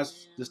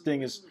 performance-wise, this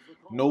thing is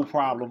no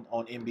problem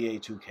on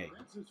NBA 2K.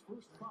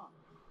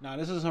 Now,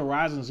 this is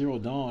Horizon Zero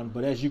Dawn,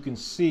 but as you can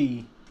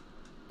see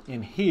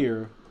in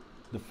here,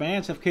 the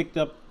fans have kicked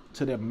up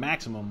to their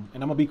maximum,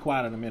 and I'm going to be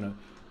quiet in a minute.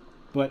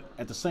 But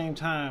at the same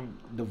time,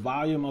 the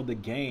volume of the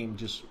game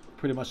just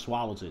pretty much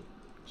swallows it.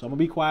 So I'm going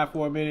to be quiet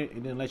for a minute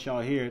and then let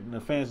y'all hear it, and the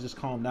fans just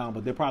calm down,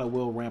 but they probably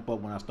will ramp up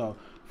when I start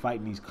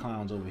fighting these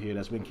clowns over here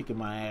that's been kicking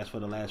my ass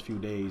for the last few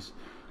days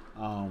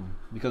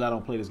because I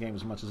don't play this game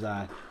as much as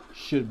I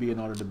should be in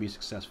order to be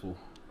successful.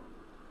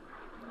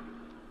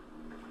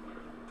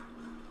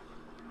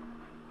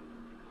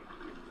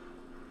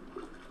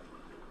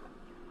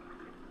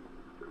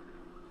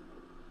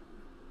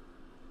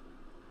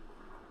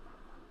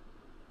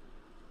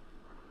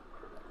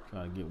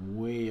 Try to get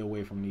way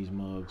away from these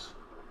mugs.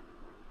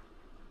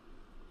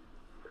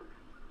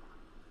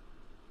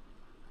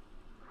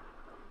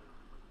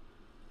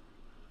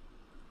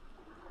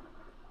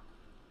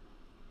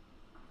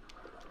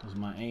 Because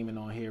my aiming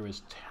on here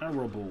is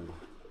terrible.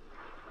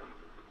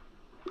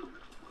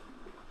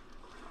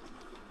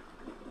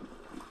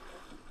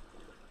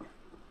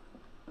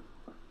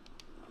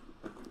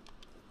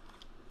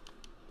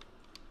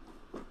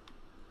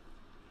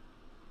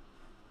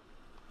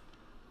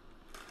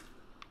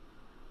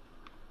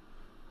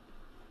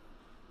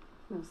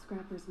 Those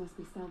scrappers must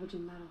be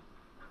salvaging metal.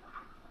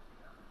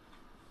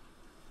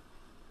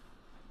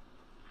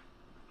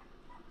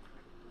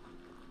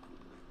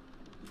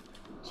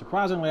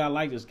 Surprisingly, I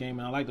like this game,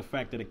 and I like the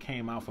fact that it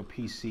came out for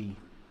PC.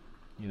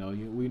 You know,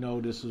 we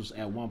know this was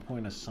at one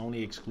point a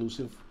Sony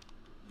exclusive,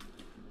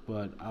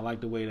 but I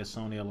like the way that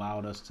Sony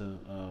allowed us to,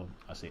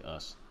 I say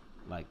us,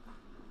 like,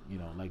 you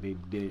know, like they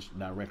did it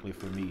directly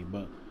for me,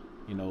 but,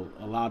 you know,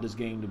 allowed this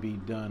game to be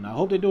done. I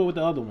hope they do it with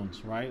the other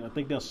ones, right? I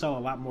think they'll sell a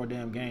lot more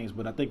damn games,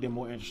 but I think they're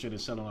more interested in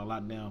selling a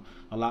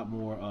lot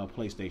more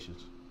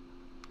PlayStations.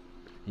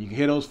 You can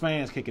hear those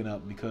fans kicking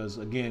up because,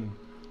 again,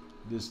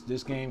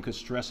 this game could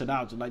stress it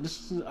out. Like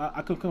this is,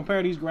 I could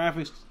compare these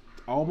graphics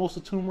almost to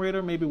Tomb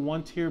Raider, maybe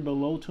one tier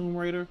below Tomb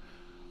Raider.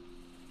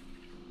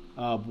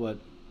 But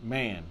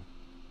man,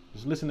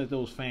 just listen to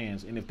those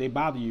fans, and if they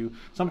bother you,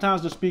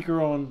 sometimes the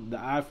speaker on the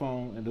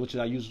iPhone, and which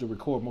I use to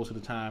record most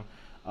of the time,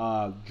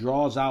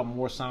 draws out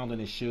more sound than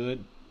it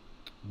should.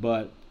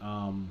 But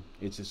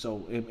it's just,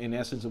 so in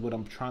essence of what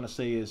I'm trying to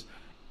say is,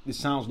 it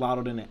sounds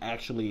louder than it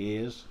actually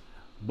is,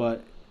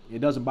 but it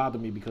doesn't bother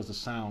me because the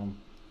sound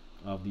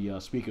of the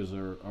speakers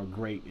are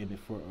great in it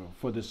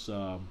for this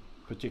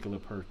particular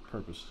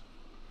purpose.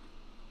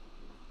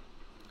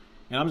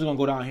 And I'm just gonna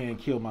go down here and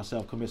kill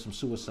myself, commit some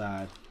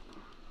suicide,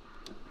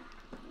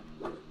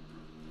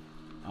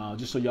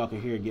 just so y'all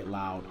can hear it get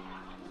loud.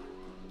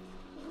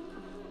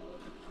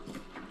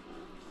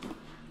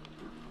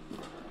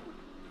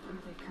 Here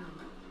they come.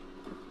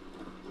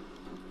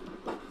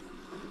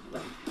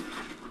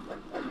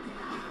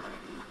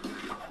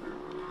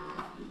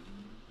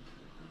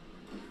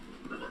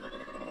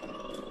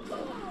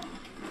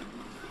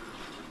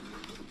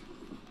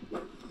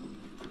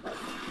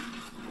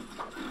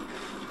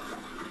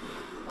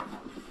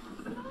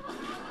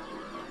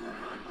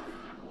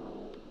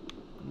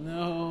 No.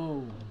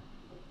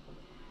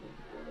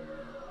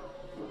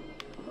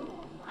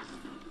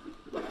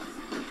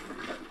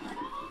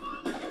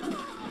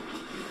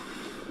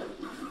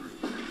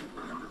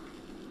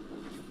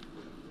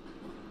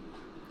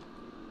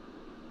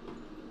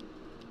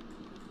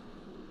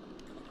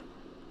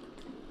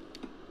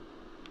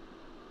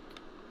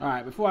 All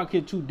right, before I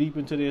get too deep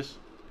into this,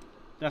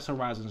 that's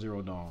Horizon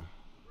Zero Dawn.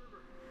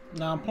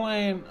 Now I'm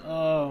playing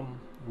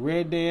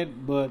Red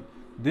Dead, but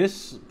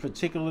this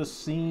particular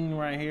scene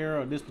right here,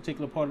 or this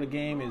particular part of the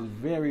game, is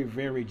very,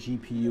 very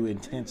GPU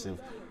intensive.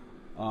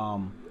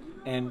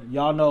 And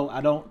y'all know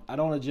I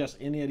don't adjust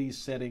any of these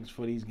settings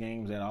for these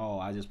games at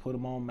all. I just put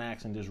them on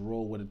max and just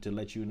roll with it to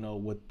let you know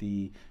what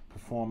the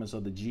performance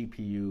of the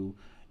GPU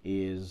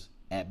is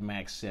at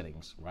max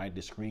settings, right?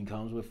 The screen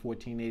comes with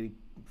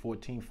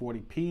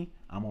 1440p.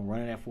 I'm gonna run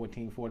it at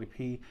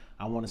 1440p.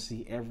 I want to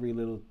see every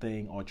little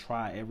thing or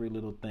try every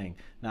little thing.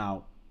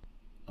 Now,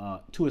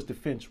 to its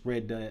defense,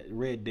 Red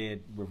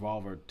Dead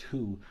Revolver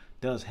 2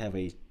 does have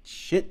a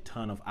shit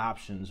ton of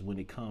options when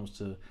it comes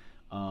to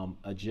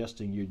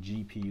adjusting your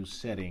GPU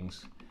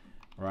settings,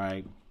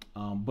 right?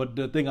 But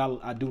the thing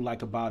I do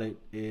like about it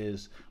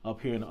is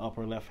up here in the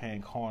upper left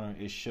hand corner,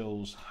 it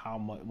shows how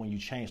much, when you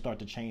start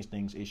to change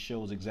things, it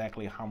shows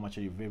exactly how much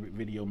of your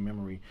video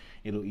memory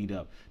it'll eat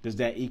up. Does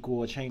that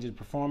equal a change in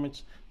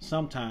performance?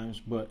 Sometimes,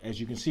 but as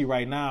you can see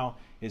right now,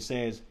 it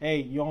says,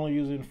 hey, you're only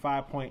using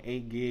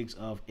 5.8 gigs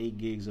of 8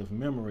 gigs of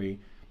memory.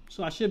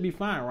 So I should be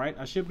fine, right?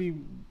 I should be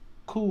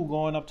cool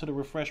going up to the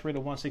refresh rate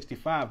of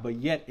 165, but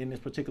yet in this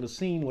particular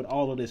scene with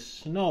all of this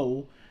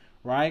snow,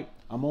 right,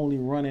 I'm only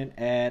running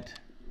at,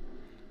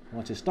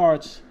 once it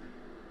starts,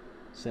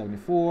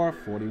 74,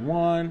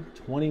 41,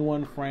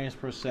 21 frames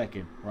per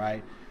second,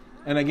 right?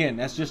 And again,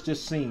 that's just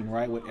this scene,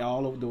 right, with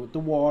all of the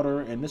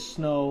water and the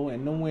snow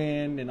and the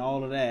wind and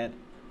all of that,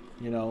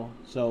 you know.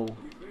 So,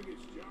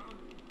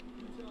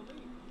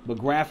 but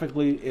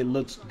graphically, it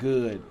looks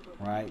good,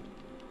 right?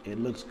 It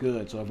looks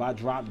good. So if I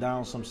drop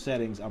down some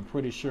settings, I'm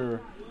pretty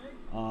sure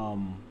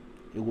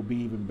it will be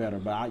even better.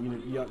 But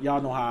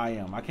y'all know how I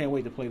am. I can't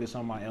wait to play this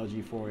on my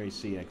LG 4A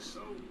CX.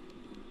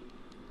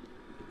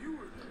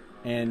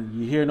 And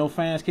you hear no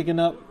fans kicking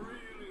up?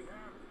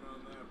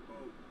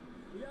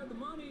 We had the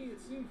money, it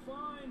seemed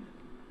fine.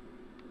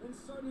 Then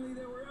suddenly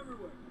they were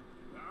everywhere.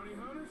 Bounty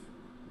hunters?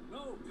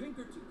 No,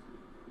 Pinkertons.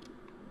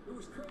 It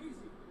was crazy.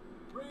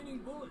 Raining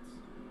bullets.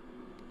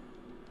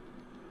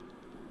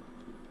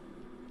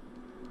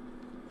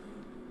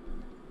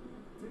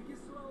 Take it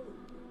slow.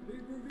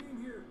 Big ravine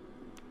here.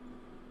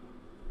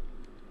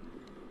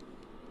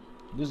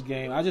 This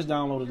game, I just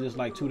downloaded this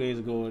like 2 days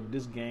ago.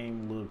 This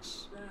game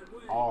looks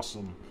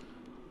awesome.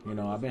 You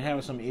know, I've been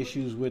having some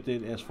issues with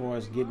it as far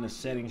as getting the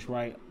settings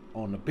right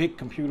on the big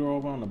computer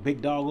over on the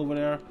big dog over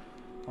there,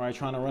 right?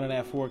 Trying to run it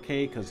at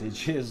 4K because it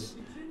just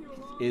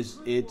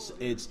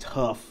it's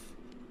tough.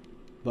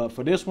 But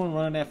for this one,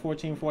 running at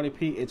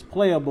 1440p, it's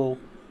playable.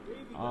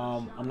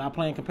 I'm not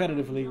playing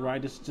competitively,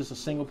 right? This is just a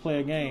single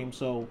player game,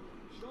 so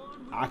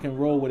I can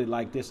roll with it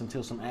like this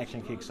until some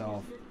action kicks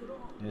off.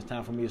 And it's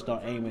time for me to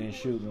start aiming and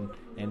shooting,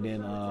 and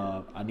then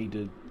I need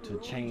to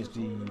change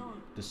the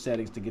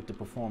settings to get the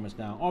performance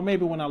down. Or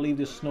maybe when I leave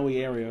this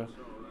snowy area,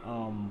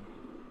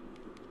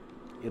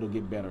 it'll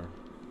get better.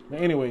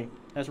 But anyway,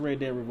 that's Red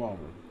Dead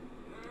Revolver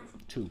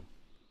 2.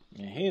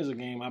 And here's a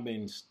game I've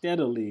been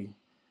steadily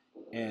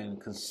and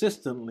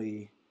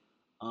consistently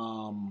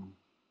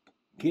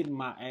getting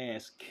my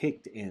ass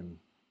kicked in.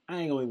 I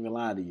ain't gonna even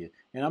lie to you.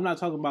 And I'm not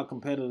talking about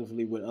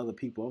competitively with other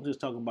people. I'm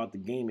just talking about the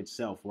game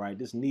itself, right?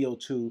 This Neo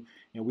 2.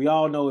 And we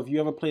all know if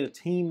you ever played a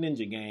Team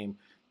Ninja game,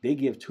 they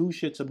give two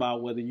shits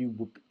about whether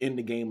you in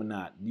the game or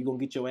not. You're gonna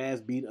get your ass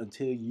beat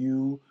until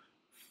you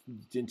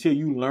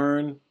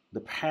learn the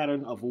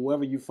pattern of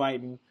whoever you're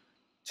fighting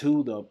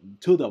to the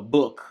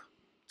book,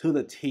 to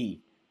the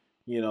T.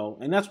 You know,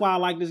 and that's why I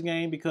like this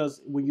game,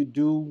 because when you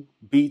do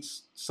beat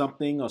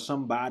something or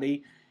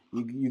somebody,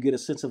 you get a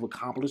sense of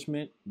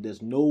accomplishment.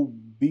 There's no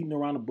beating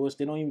around the bush.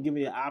 They don't even give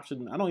you an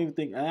option. I don't even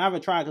think, I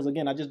haven't tried because,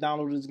 again, I just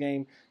downloaded this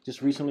game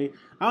just recently.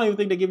 I don't even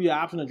think they give you an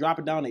option to drop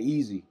it down to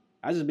easy.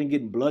 I just been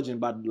getting bludgeoned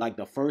by like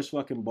the first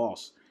fucking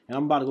boss. And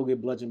I'm about to go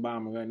get bludgeoned by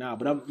him right now.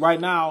 But right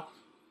now,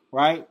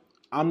 right,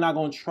 I'm not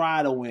going to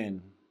try to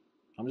win.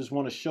 I just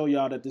want to show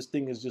y'all that this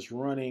thing is just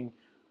running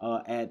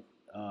at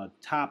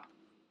top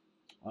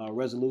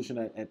resolution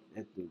at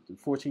the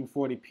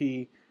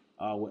 1440p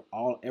with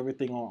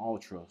everything on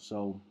ultra.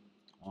 So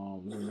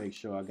let me make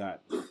sure I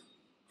got.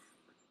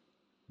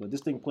 But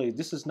this thing plays.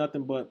 This is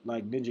nothing but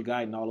like Ninja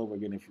Gaiden all over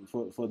again.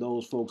 For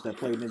those folks that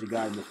played Ninja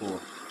Gaiden before.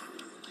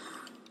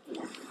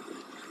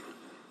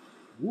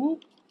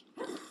 Whoop.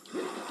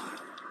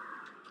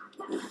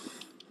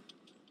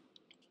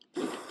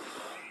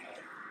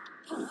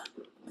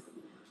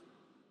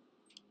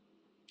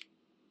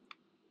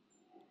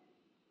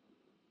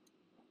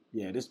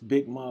 Yeah, this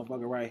big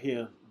motherfucker right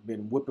here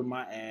been whipping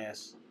my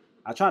ass.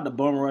 I tried to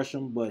bum rush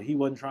him, but he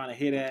wasn't trying to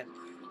hit that.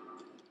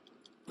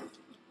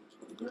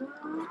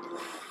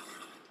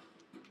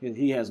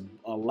 He has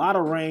a lot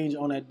of range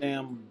on that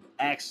damn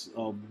axe,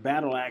 or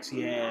battle axe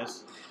he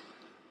has.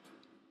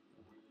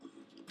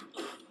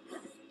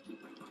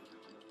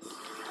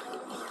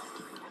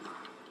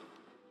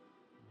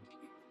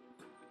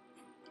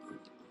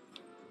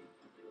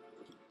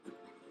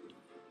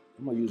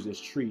 I'm gonna use this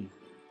tree.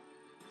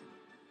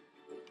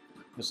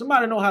 If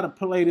somebody know how to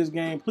play this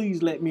game,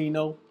 please let me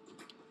know.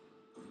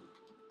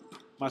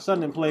 My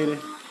son didn't play it.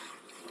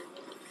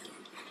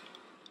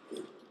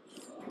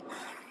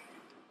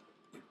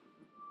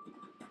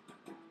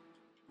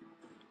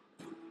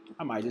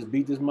 I might just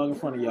beat this mug in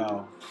front of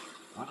y'all.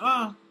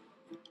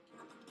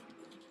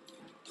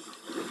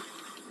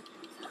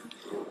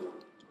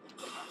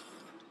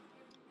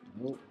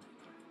 Nope.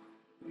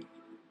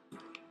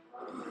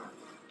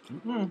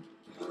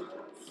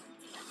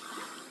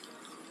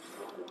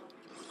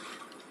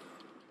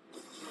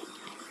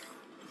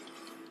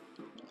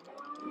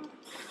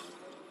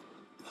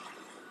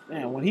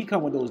 Man, when he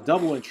come with those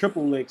double and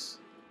triple licks,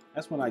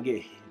 that's when I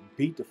get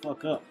beat the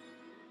fuck up.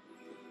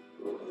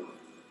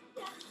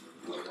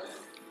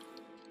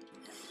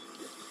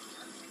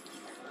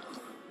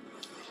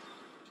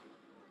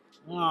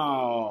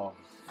 Oh.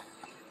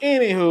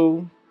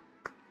 Anywho,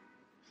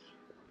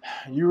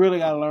 you really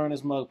gotta learn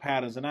this mug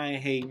patterns, and I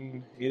ain't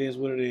hating. It is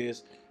what it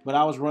is. But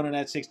I was running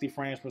at 60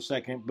 frames per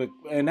second,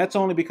 and that's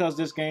only because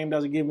this game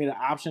doesn't give me the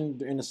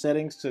option in the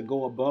settings to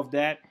go above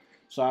that.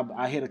 So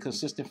I hit a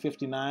consistent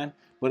 59.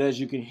 But as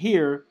you can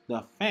hear,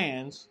 the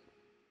fans,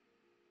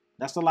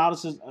 that's the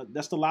loudest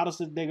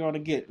that they're gonna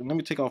get. And let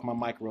me take off my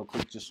mic real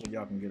quick just so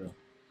y'all can get a.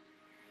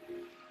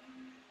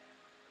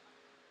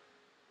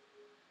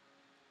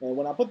 And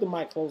when I put the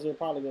mic closer, it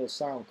probably will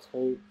sound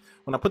cold.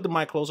 When I put the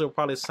mic closer, it'll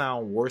probably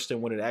sound worse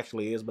than what it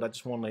actually is, but I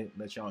just want to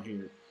let y'all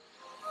hear it.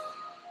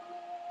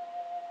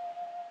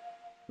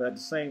 But at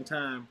the same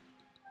time,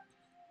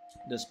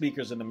 the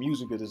speakers and the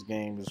music of this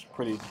game is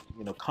pretty,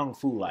 kung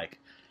fu-like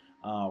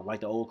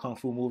the old kung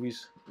fu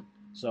movies.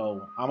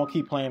 So I'm going to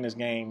keep playing this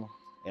game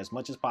as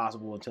much as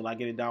possible until I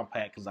get it down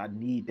pat, because I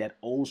need that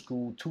old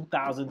school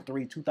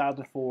 2003,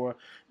 2004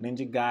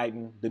 Ninja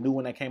Gaiden, the new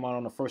one that came out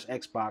on the first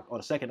Xbox, or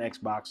the second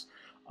Xbox,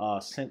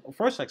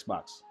 first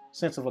Xbox,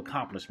 sense of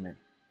accomplishment.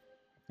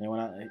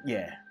 And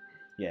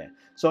yeah.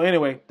 So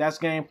anyway, that's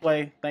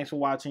gameplay. Thanks for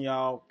watching,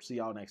 y'all. See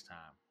y'all next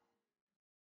time.